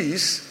are the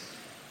keys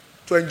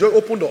to enjoy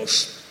open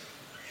doors?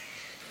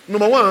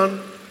 Number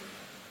one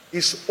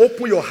is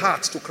open your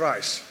heart to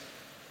Christ.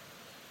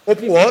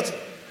 Open what?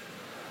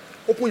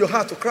 Open your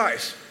heart to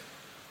Christ.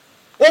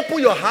 Open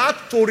your heart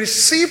to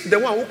receive the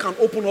one who can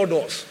open all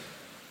doors.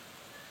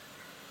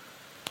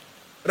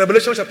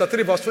 Revelation chapter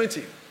 3 verse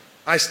 20.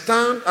 I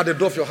stand at the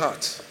door of your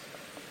heart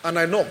and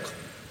I knock.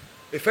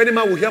 If any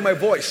man will hear my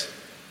voice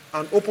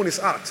and open his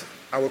heart,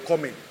 I will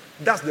come in.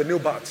 That's the new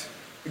birth.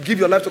 Give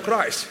your life to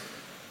Christ.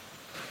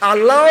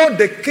 Allow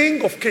the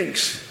King of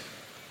Kings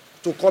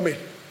to come in.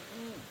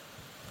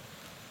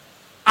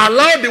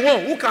 Allow the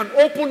one who can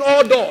open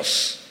all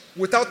doors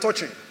without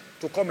touching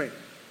to come in.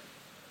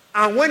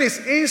 And when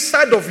it's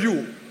inside of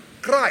you,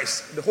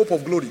 Christ, the hope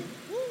of glory,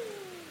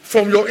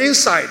 from your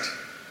inside,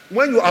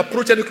 when you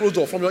approach any closed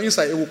door, from your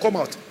inside, it will come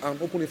out and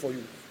open it for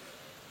you.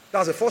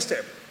 That's the first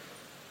step.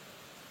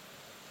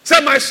 Say,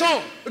 my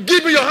son,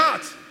 give me your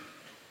heart.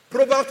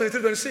 Proverbs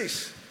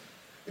 23:26.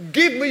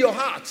 Give me your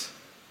heart.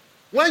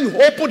 When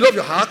you open the door of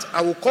your heart,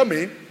 I will come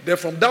in. Then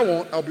from that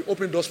one, I'll be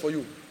opening doors for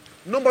you.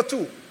 Number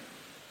two,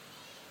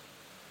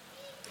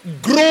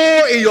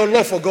 grow in your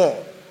love for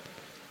God.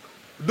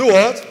 Do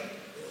what?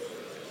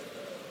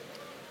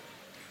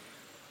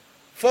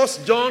 1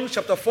 John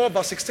chapter 4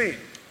 verse 16.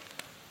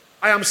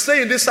 I am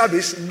saying in this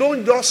service,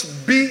 don't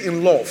just be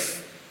in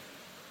love.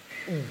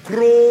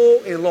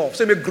 Grow in love.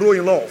 Say me, grow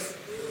in love.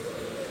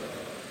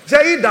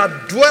 Say, he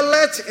that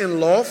dwelleth in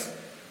love,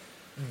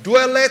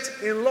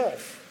 dwelleth in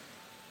love.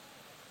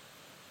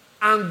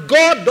 And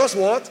God does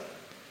what?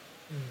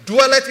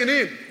 Dwelleth in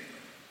him.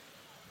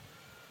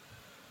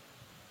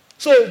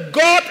 So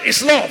God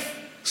is love.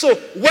 So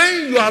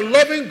when you are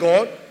loving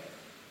God,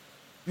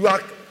 you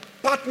are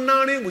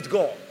partnering with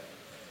God.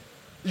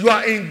 You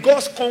are in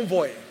God's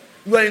convoy.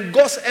 You are in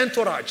God's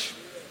entourage.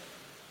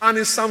 And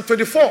in Psalm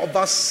 24,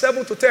 verse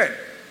 7 to 10,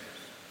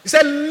 he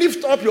said,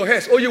 lift up your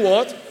heads. Oh, you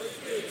what?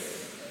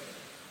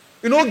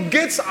 You know,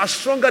 gates are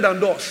stronger than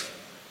doors.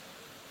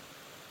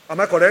 Am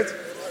I correct?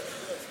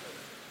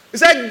 He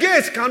said,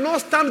 gates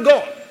cannot stand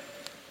God.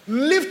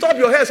 Lift up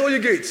your heads, O ye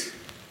gates.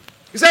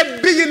 He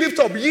said, be ye lift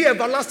up, ye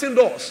everlasting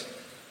doors.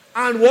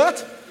 And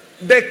what?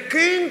 The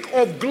King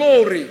of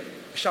glory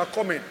shall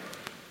come in.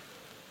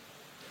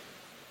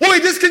 Who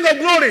is this King of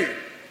glory?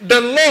 The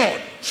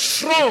Lord,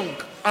 strong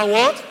and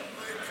what?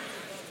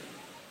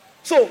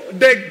 So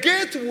the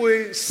gate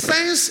will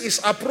sense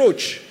his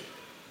approach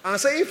and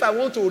say, if I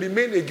want to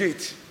remain a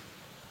gate,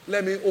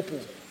 let me open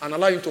and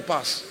allow him to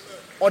pass.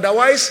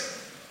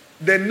 Otherwise,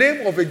 the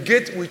name of a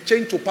gate will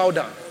change to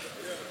powder.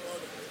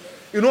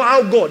 You know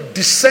how God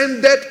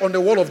descended on the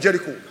wall of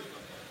Jericho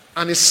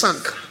and it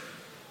sank.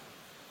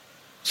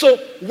 So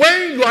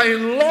when you are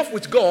in love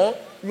with God,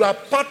 you are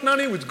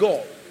partnering with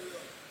God.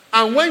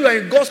 And when you are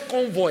in God's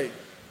convoy,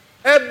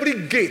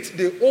 every gate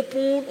they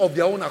open of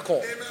their own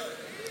accord.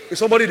 Is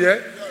somebody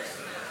there?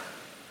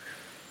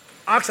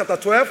 Acts chapter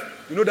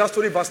 12, you know that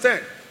story, verse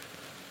 10.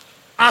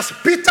 As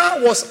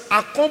Peter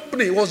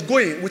was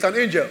going with an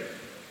angel,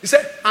 he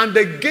said, and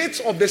the gates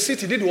of the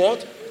city did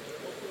what?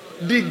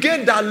 The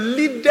gate that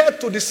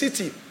leaded to the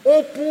city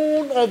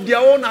open of their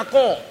own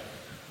accord.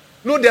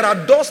 No, there are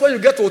doors when you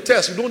get to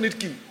hotels, you don't need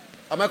key.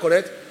 Am I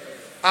correct?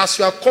 As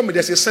you are coming,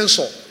 there's a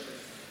sensor.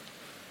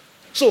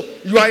 So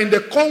you are in the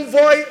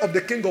convoy of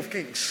the King of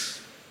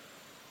Kings.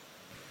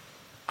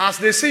 As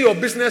they see your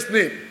business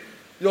name,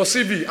 your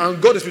CV, and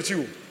God is with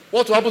you,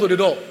 what will happen to the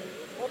door?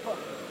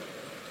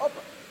 Open.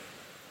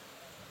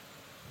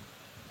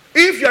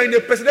 If you are in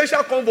a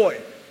presidential convoy,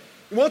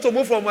 you want to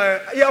move from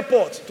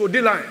airport to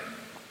D-line.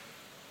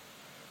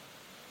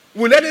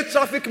 Will any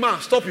traffic man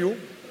stop you?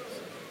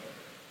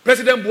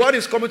 President Buhari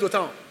is coming to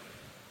town.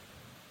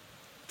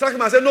 Traffic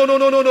man said,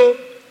 no.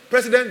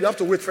 President, you have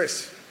to wait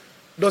first.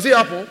 Does it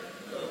happen?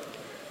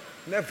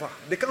 Never.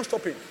 They can't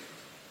stop him.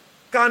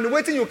 Can the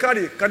waiting you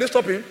carry, can they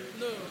stop him?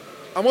 No.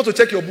 I want to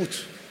check your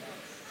boot.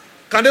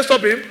 Can they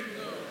stop him? No.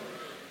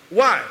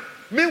 Why?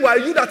 Meanwhile,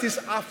 you that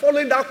are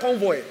following that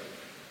convoy,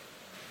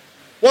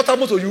 what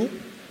happens to you?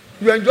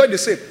 You enjoy the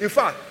same. In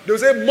fact, they will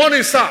say,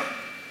 morning, sir.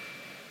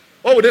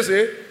 What would they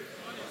say?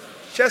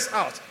 Chest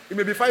out. It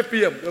may be 5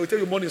 p.m. They will tell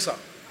you, morning, sir.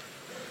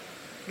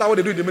 That's what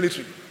they do in the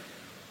military.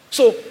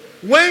 So,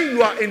 when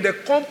you are in the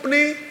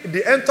company,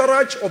 the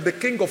entourage of the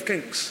King of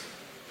Kings,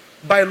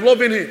 by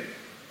loving him,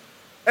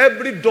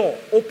 every door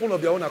open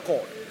of their own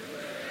accord.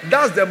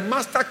 That's the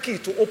master key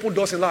to open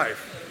doors in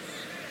life.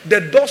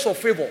 The doors of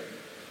favor,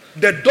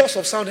 the doors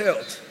of sound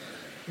health,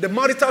 the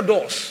marital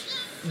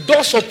doors,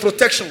 doors of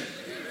protection,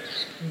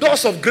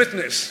 doors of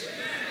greatness,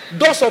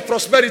 doors of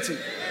prosperity.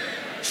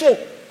 So,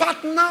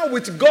 partner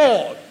with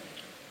God,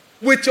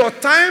 with your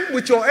time,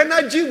 with your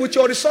energy, with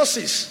your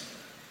resources.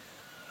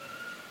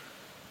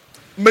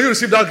 May you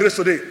receive that grace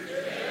today.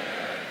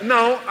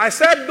 Now, I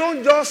said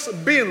don't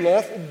just be in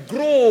love,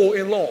 grow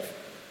in love.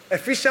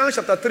 Ephesians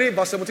chapter 3,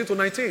 verse 17 to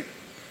 19.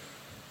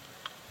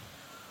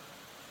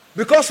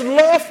 Because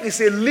love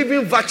is a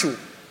living virtue.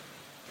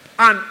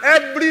 And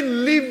every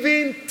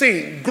living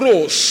thing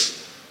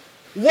grows.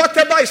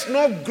 Whatever is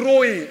not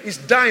growing is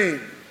dying.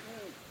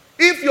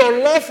 If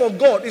your love for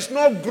God is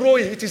not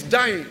growing, it is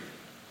dying.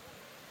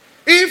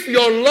 If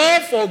your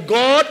love for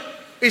God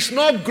is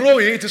not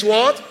growing, it is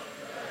what?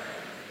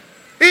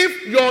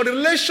 If your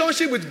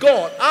relationship with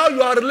God, how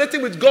you are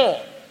relating with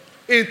God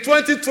in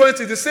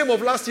 2020, the same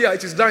of last year,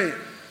 it is dying.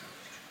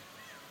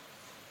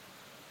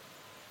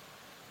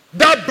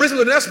 That brings me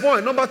to the next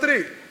point, number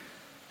 3.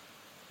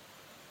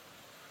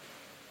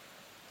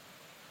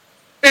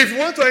 If you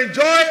want to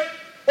enjoy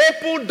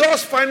open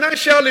doors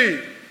financially,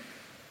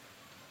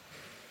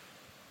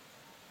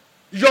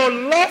 your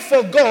love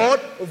for God,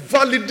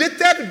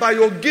 validated by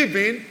your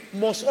giving,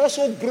 must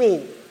also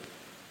grow.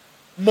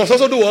 Must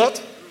also do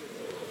what?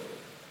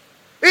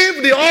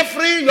 If the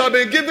offering you have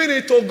been giving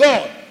it to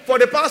God for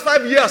the past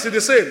 5 years is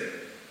the same,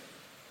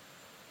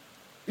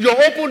 your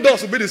open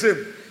doors will be the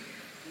same.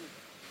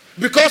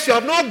 Because you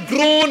have not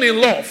grown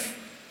in love.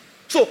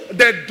 So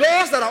the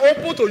doors that are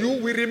open to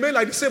you will remain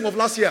like the same of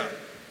last year.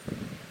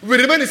 Will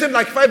remain the same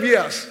like 5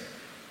 years.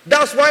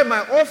 That's why my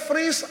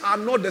offerings are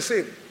not the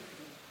same.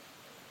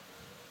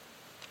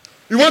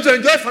 You want to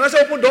enjoy financial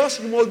open doors,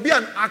 you must be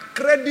an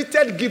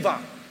accredited giver.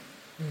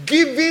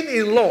 Giving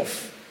in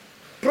love.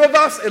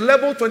 Proverbs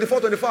 11, 24,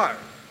 25. It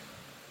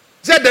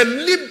said, the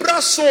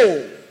liberal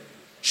soul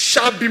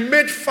shall be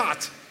made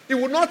fat. He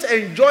will not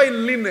enjoy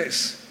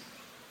leanness.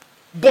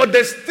 But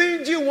the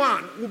stingy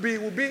one will be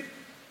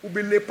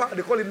lepa.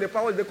 They call it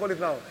lepa. What do they call it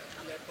now?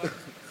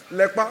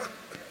 Lepa.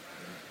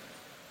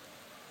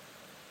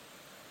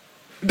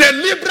 The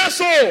liberal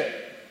soul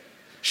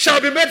shall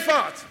be made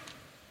fat.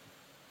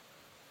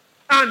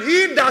 And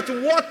he that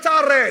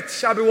watereth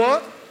shall be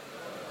what?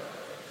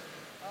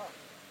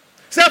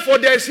 Say, for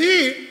there is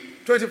he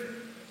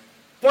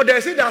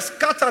that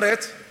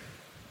scattereth,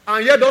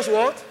 and yet does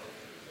what?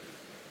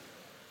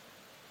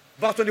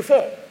 Verse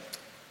 24.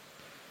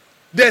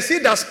 There is he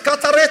that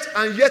scattereth,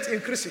 and yet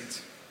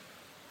increaseth.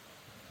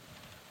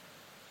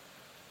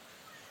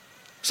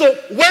 So,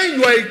 when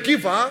you are a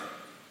giver,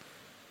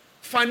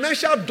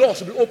 financial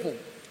doors will be open.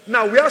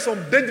 Now, we have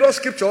some dangerous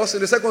scriptures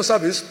in the second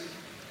service,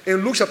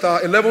 in Luke chapter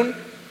 11,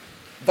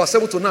 verse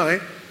 7 to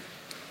 9,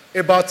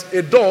 about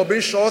a door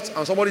being shut,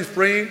 and somebody is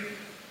praying.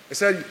 He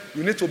said,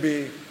 you need to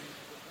be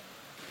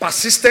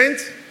persistent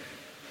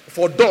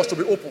for doors to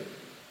be open.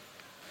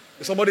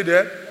 Is somebody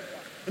there?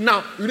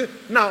 Now,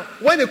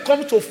 when it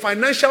comes to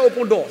financial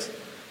open doors,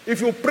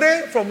 if you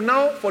pray from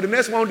now for the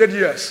next 100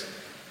 years,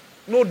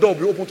 no door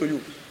will be open to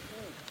you.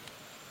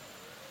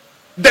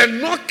 The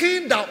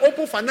knocking that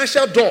open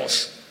financial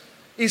doors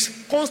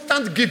is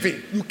constant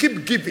giving. You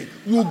keep giving.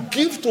 You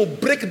give to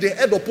break the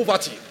head of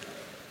poverty.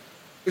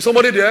 Is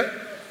somebody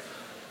there?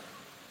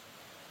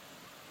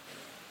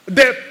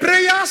 The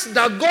prayers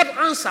that God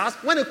answers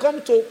when it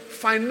comes to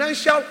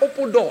financial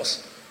open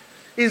doors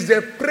is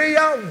the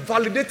prayer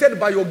validated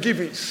by your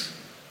givings.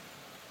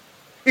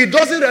 It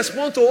doesn't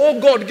respond to, oh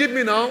God, give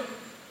me now.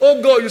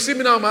 Oh God, you see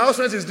me now, my house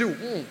rent is due.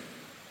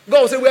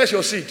 God will say, where's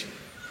your seed?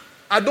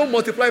 I don't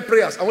multiply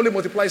prayers, I only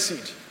multiply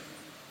seed.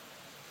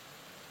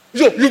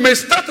 So you may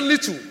start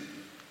little,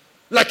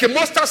 like a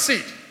mustard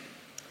seed.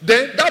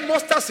 Then that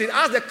mustard seed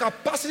has the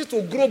capacity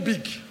to grow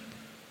big.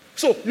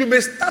 So you may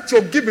start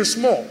your giving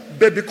small,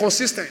 but be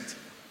consistent.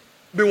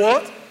 Be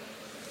what?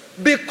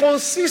 Be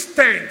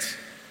consistent.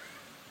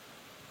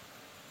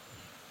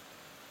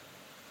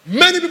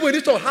 Many people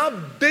need to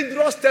have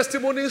dangerous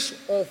testimonies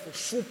of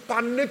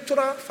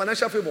supernatural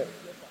financial favor.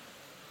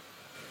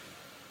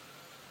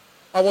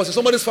 I was in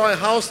somebody's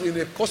house in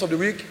the course of the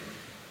week.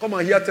 Come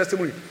and hear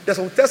testimony. There's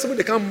some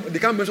testimony they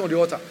can't mention on the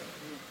altar.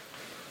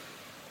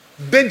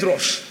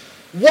 Dangerous.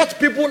 What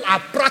people are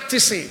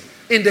practicing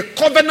in the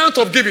covenant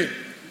of giving.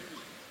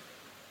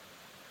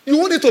 You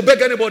won't need to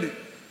beg anybody.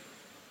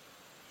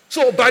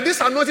 So by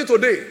this anointing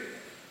today,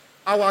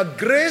 our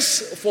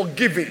grace for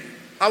giving,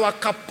 our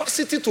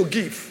capacity to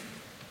give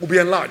will be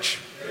enlarged.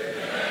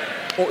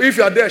 Or if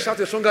you are there, shout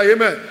a stronger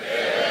amen.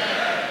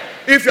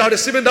 If you are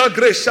receiving that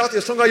grace, shout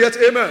a stronger yet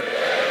amen.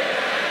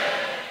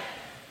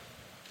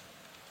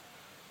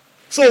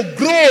 So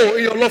grow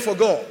in your love for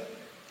God.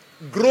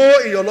 Grow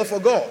in your love for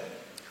God.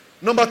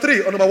 Number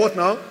 3, or number what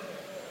now?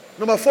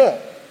 Number 4.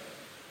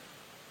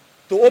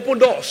 To open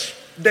doors.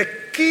 The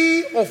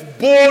key of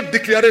bold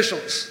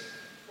declarations.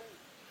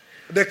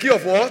 The key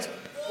of what?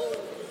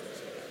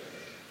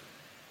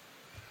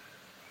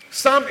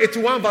 Psalm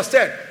 81 verse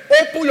 10.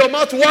 Open your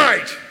mouth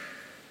wide.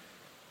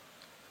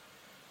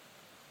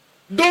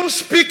 Don't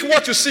speak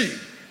what you see.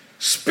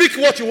 Speak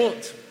what you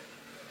want.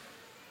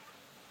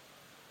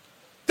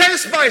 10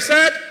 spies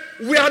said,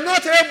 we are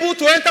not able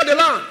to enter the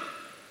land.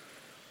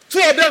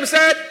 2 of them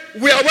said,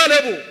 we are well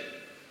able.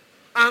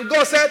 And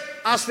God said,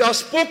 as you have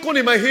spoken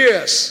in my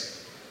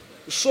ears,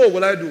 so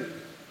will I do.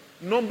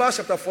 Numbers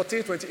chapter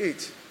 14,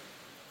 28.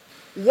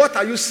 What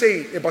are you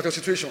saying about your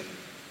situation?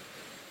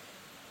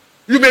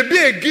 You may be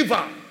a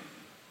giver,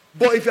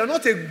 but if you are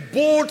not a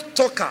bold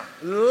talker,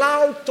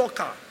 loud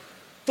talker,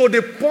 to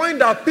the point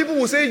that people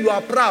will say you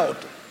are proud,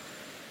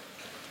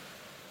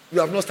 you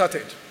have not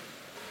started.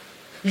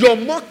 Your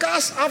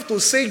mockers have to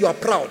say you are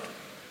proud.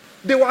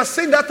 They were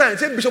saying that time,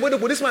 say, Bishop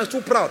Oyedepo, this man is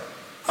too proud.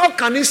 How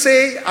can he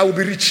say, I will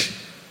be rich?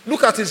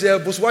 Look at his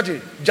Buswaji,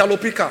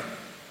 Jalopika.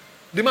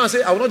 The man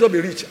say, I will not just be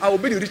rich, I will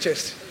be the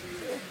richest.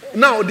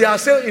 Now they are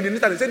saying in the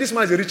internet, say this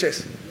man is the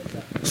richest.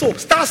 So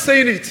start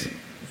saying it.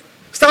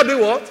 Start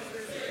doing what?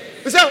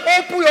 He said,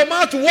 open your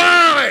mouth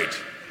wide.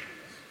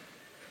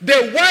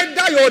 The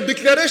wider your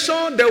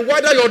declaration, the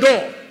wider your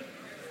door.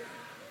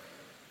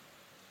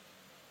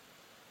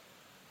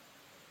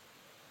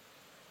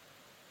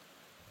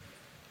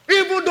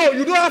 Even though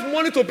you don't have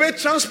money to pay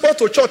transport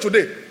to church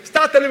today,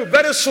 start telling me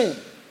very soon,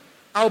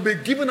 I'll be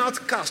giving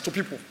out cash to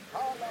people.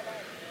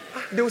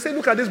 They will say,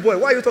 look at this boy,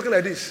 why are you talking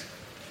like this?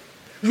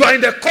 You are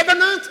in the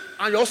covenant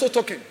and you're also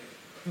talking.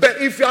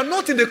 But if you are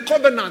not in the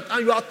covenant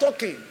and you are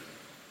talking,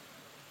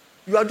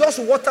 you are just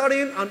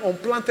watering an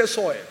unplanted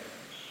soil.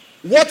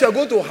 What you are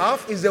going to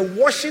have is the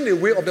washing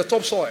away of the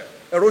topsoil,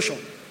 erosion.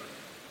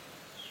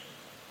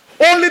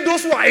 Only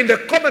those who are in the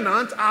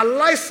covenant are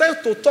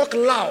licensed to talk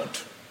loud.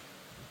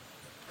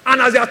 And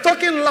as they are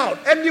talking loud,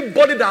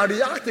 anybody that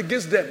reacts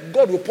against them,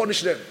 God will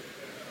punish them.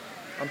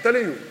 I'm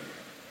telling you.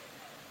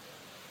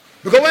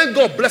 Because when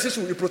God blesses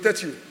you, He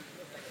protects you.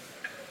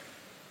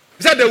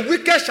 He said, the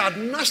wicked shall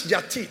gnash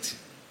their teeth,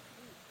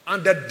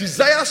 and the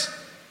desires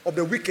of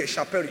the wicked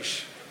shall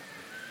perish.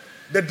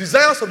 The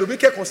desires of the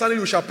wicked concerning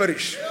you shall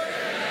perish.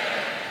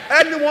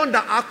 Anyone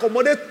that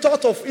accommodates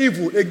thought of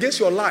evil against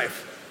your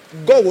life,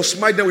 God will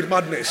smite them with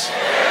madness.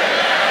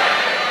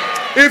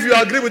 If you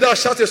agree with that,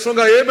 shout a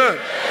stronger amen.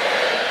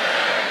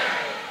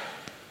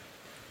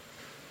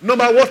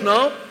 Number what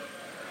now?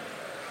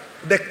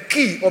 The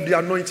key of the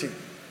anointing.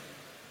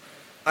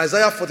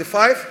 Isaiah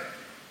 45,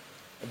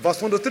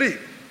 verse 1 to 3.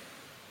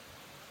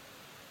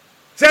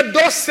 Said,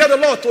 thus said the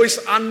Lord to his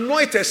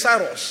anointed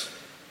Cyrus,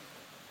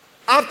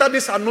 after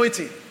this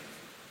anointing,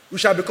 you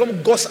shall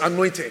become God's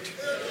anointed.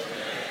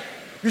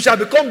 You shall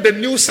become the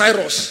new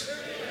Cyrus.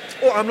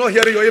 Oh, I'm not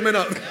hearing your amen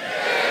now. He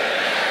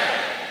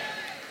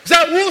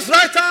said, whose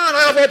right hand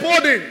I have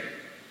upholding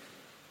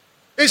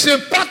is in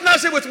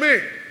partnership with me.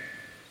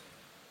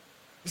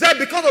 He said,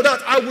 because of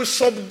that, I will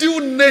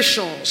subdue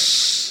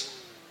nations.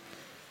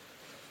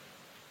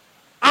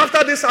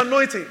 After this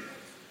anointing,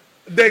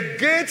 the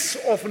gates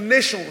of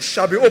nations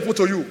shall be open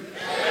to you.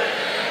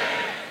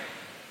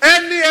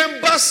 Any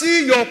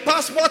embassy your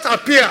passport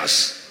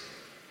appears,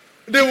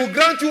 they will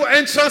grant you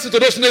entrance into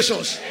those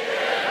nations.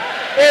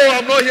 Oh,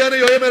 I'm not hearing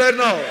your amen right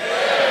now.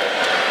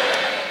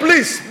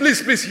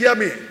 Please hear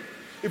me.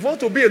 If you want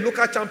to be a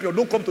local champion,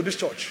 don't come to this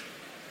church.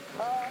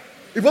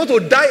 If you want to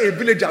die a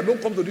villager,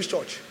 don't come to this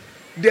church.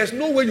 There's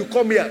no way you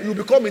come here, you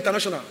become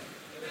international.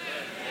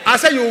 I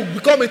said you will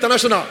become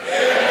international.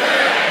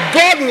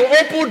 God will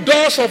open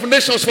doors of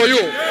nations for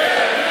you.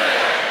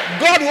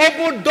 God will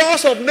open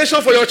doors of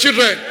nations for your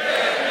children.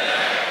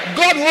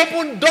 God will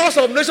open doors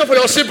of nations for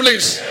your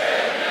siblings.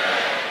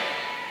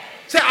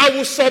 Say, I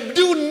will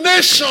subdue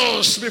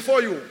nations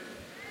before you.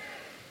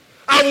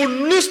 I will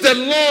loose the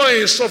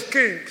loins of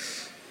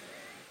kings.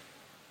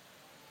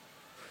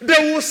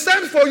 They will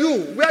send for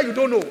you where you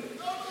don't know.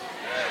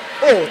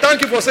 Oh,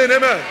 thank you for saying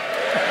amen.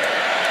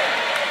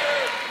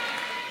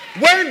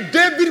 When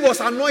David was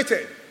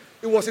anointed,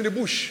 he was in the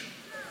bush.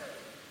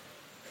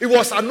 He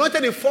was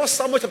anointed in 1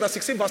 Samuel chapter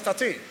 16 verse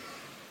 13.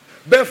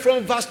 But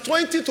from verse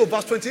 20 to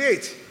verse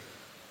 28,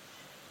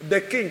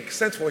 the king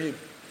sent for him.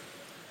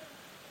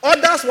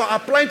 Others were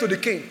applying to the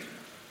king.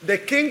 The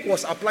king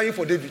was applying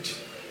for David.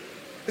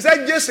 He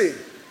said, Jesse,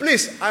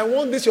 please, I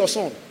want this your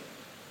son.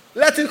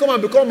 Let him come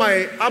and become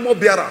my armor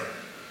bearer.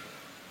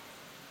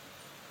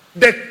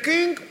 The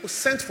king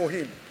sent for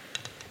him.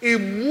 He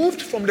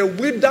moved from the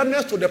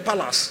wilderness to the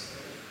palace.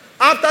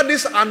 After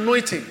this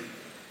anointing,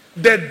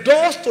 the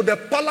doors to the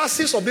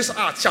palaces of this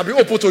earth shall be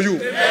open to you.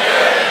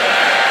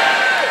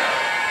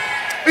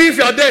 If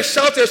you are there,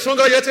 shout a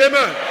stronger yet,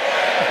 amen.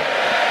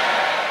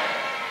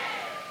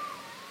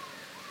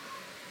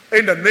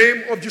 In the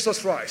name of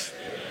Jesus Christ.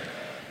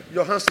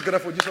 Your hands together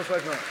for Jesus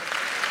right now.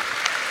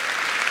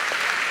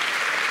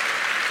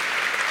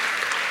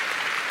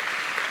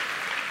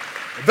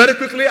 Very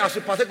quickly, as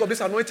we partake of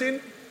this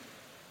anointing,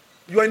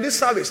 you are in this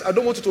service. I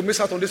don't want you to miss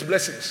out on these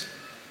blessings.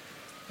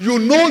 You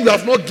know you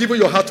have not given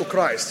your heart to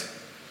Christ.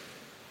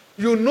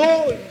 You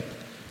know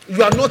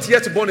you are not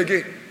yet born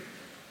again.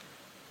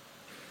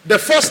 The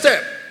first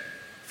step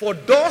for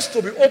doors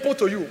to be open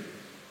to you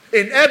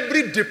in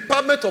every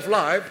department of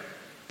life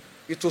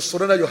is to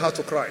surrender your heart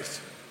to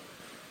Christ.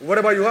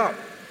 Whatever you have,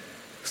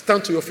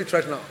 stand to your feet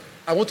right now.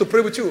 I want to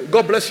pray with you.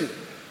 God bless you.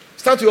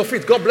 Stand to your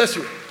feet. God bless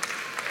you.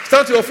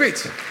 Stand to your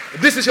feet.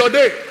 This is your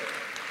day.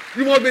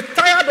 You must be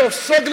tired of struggling.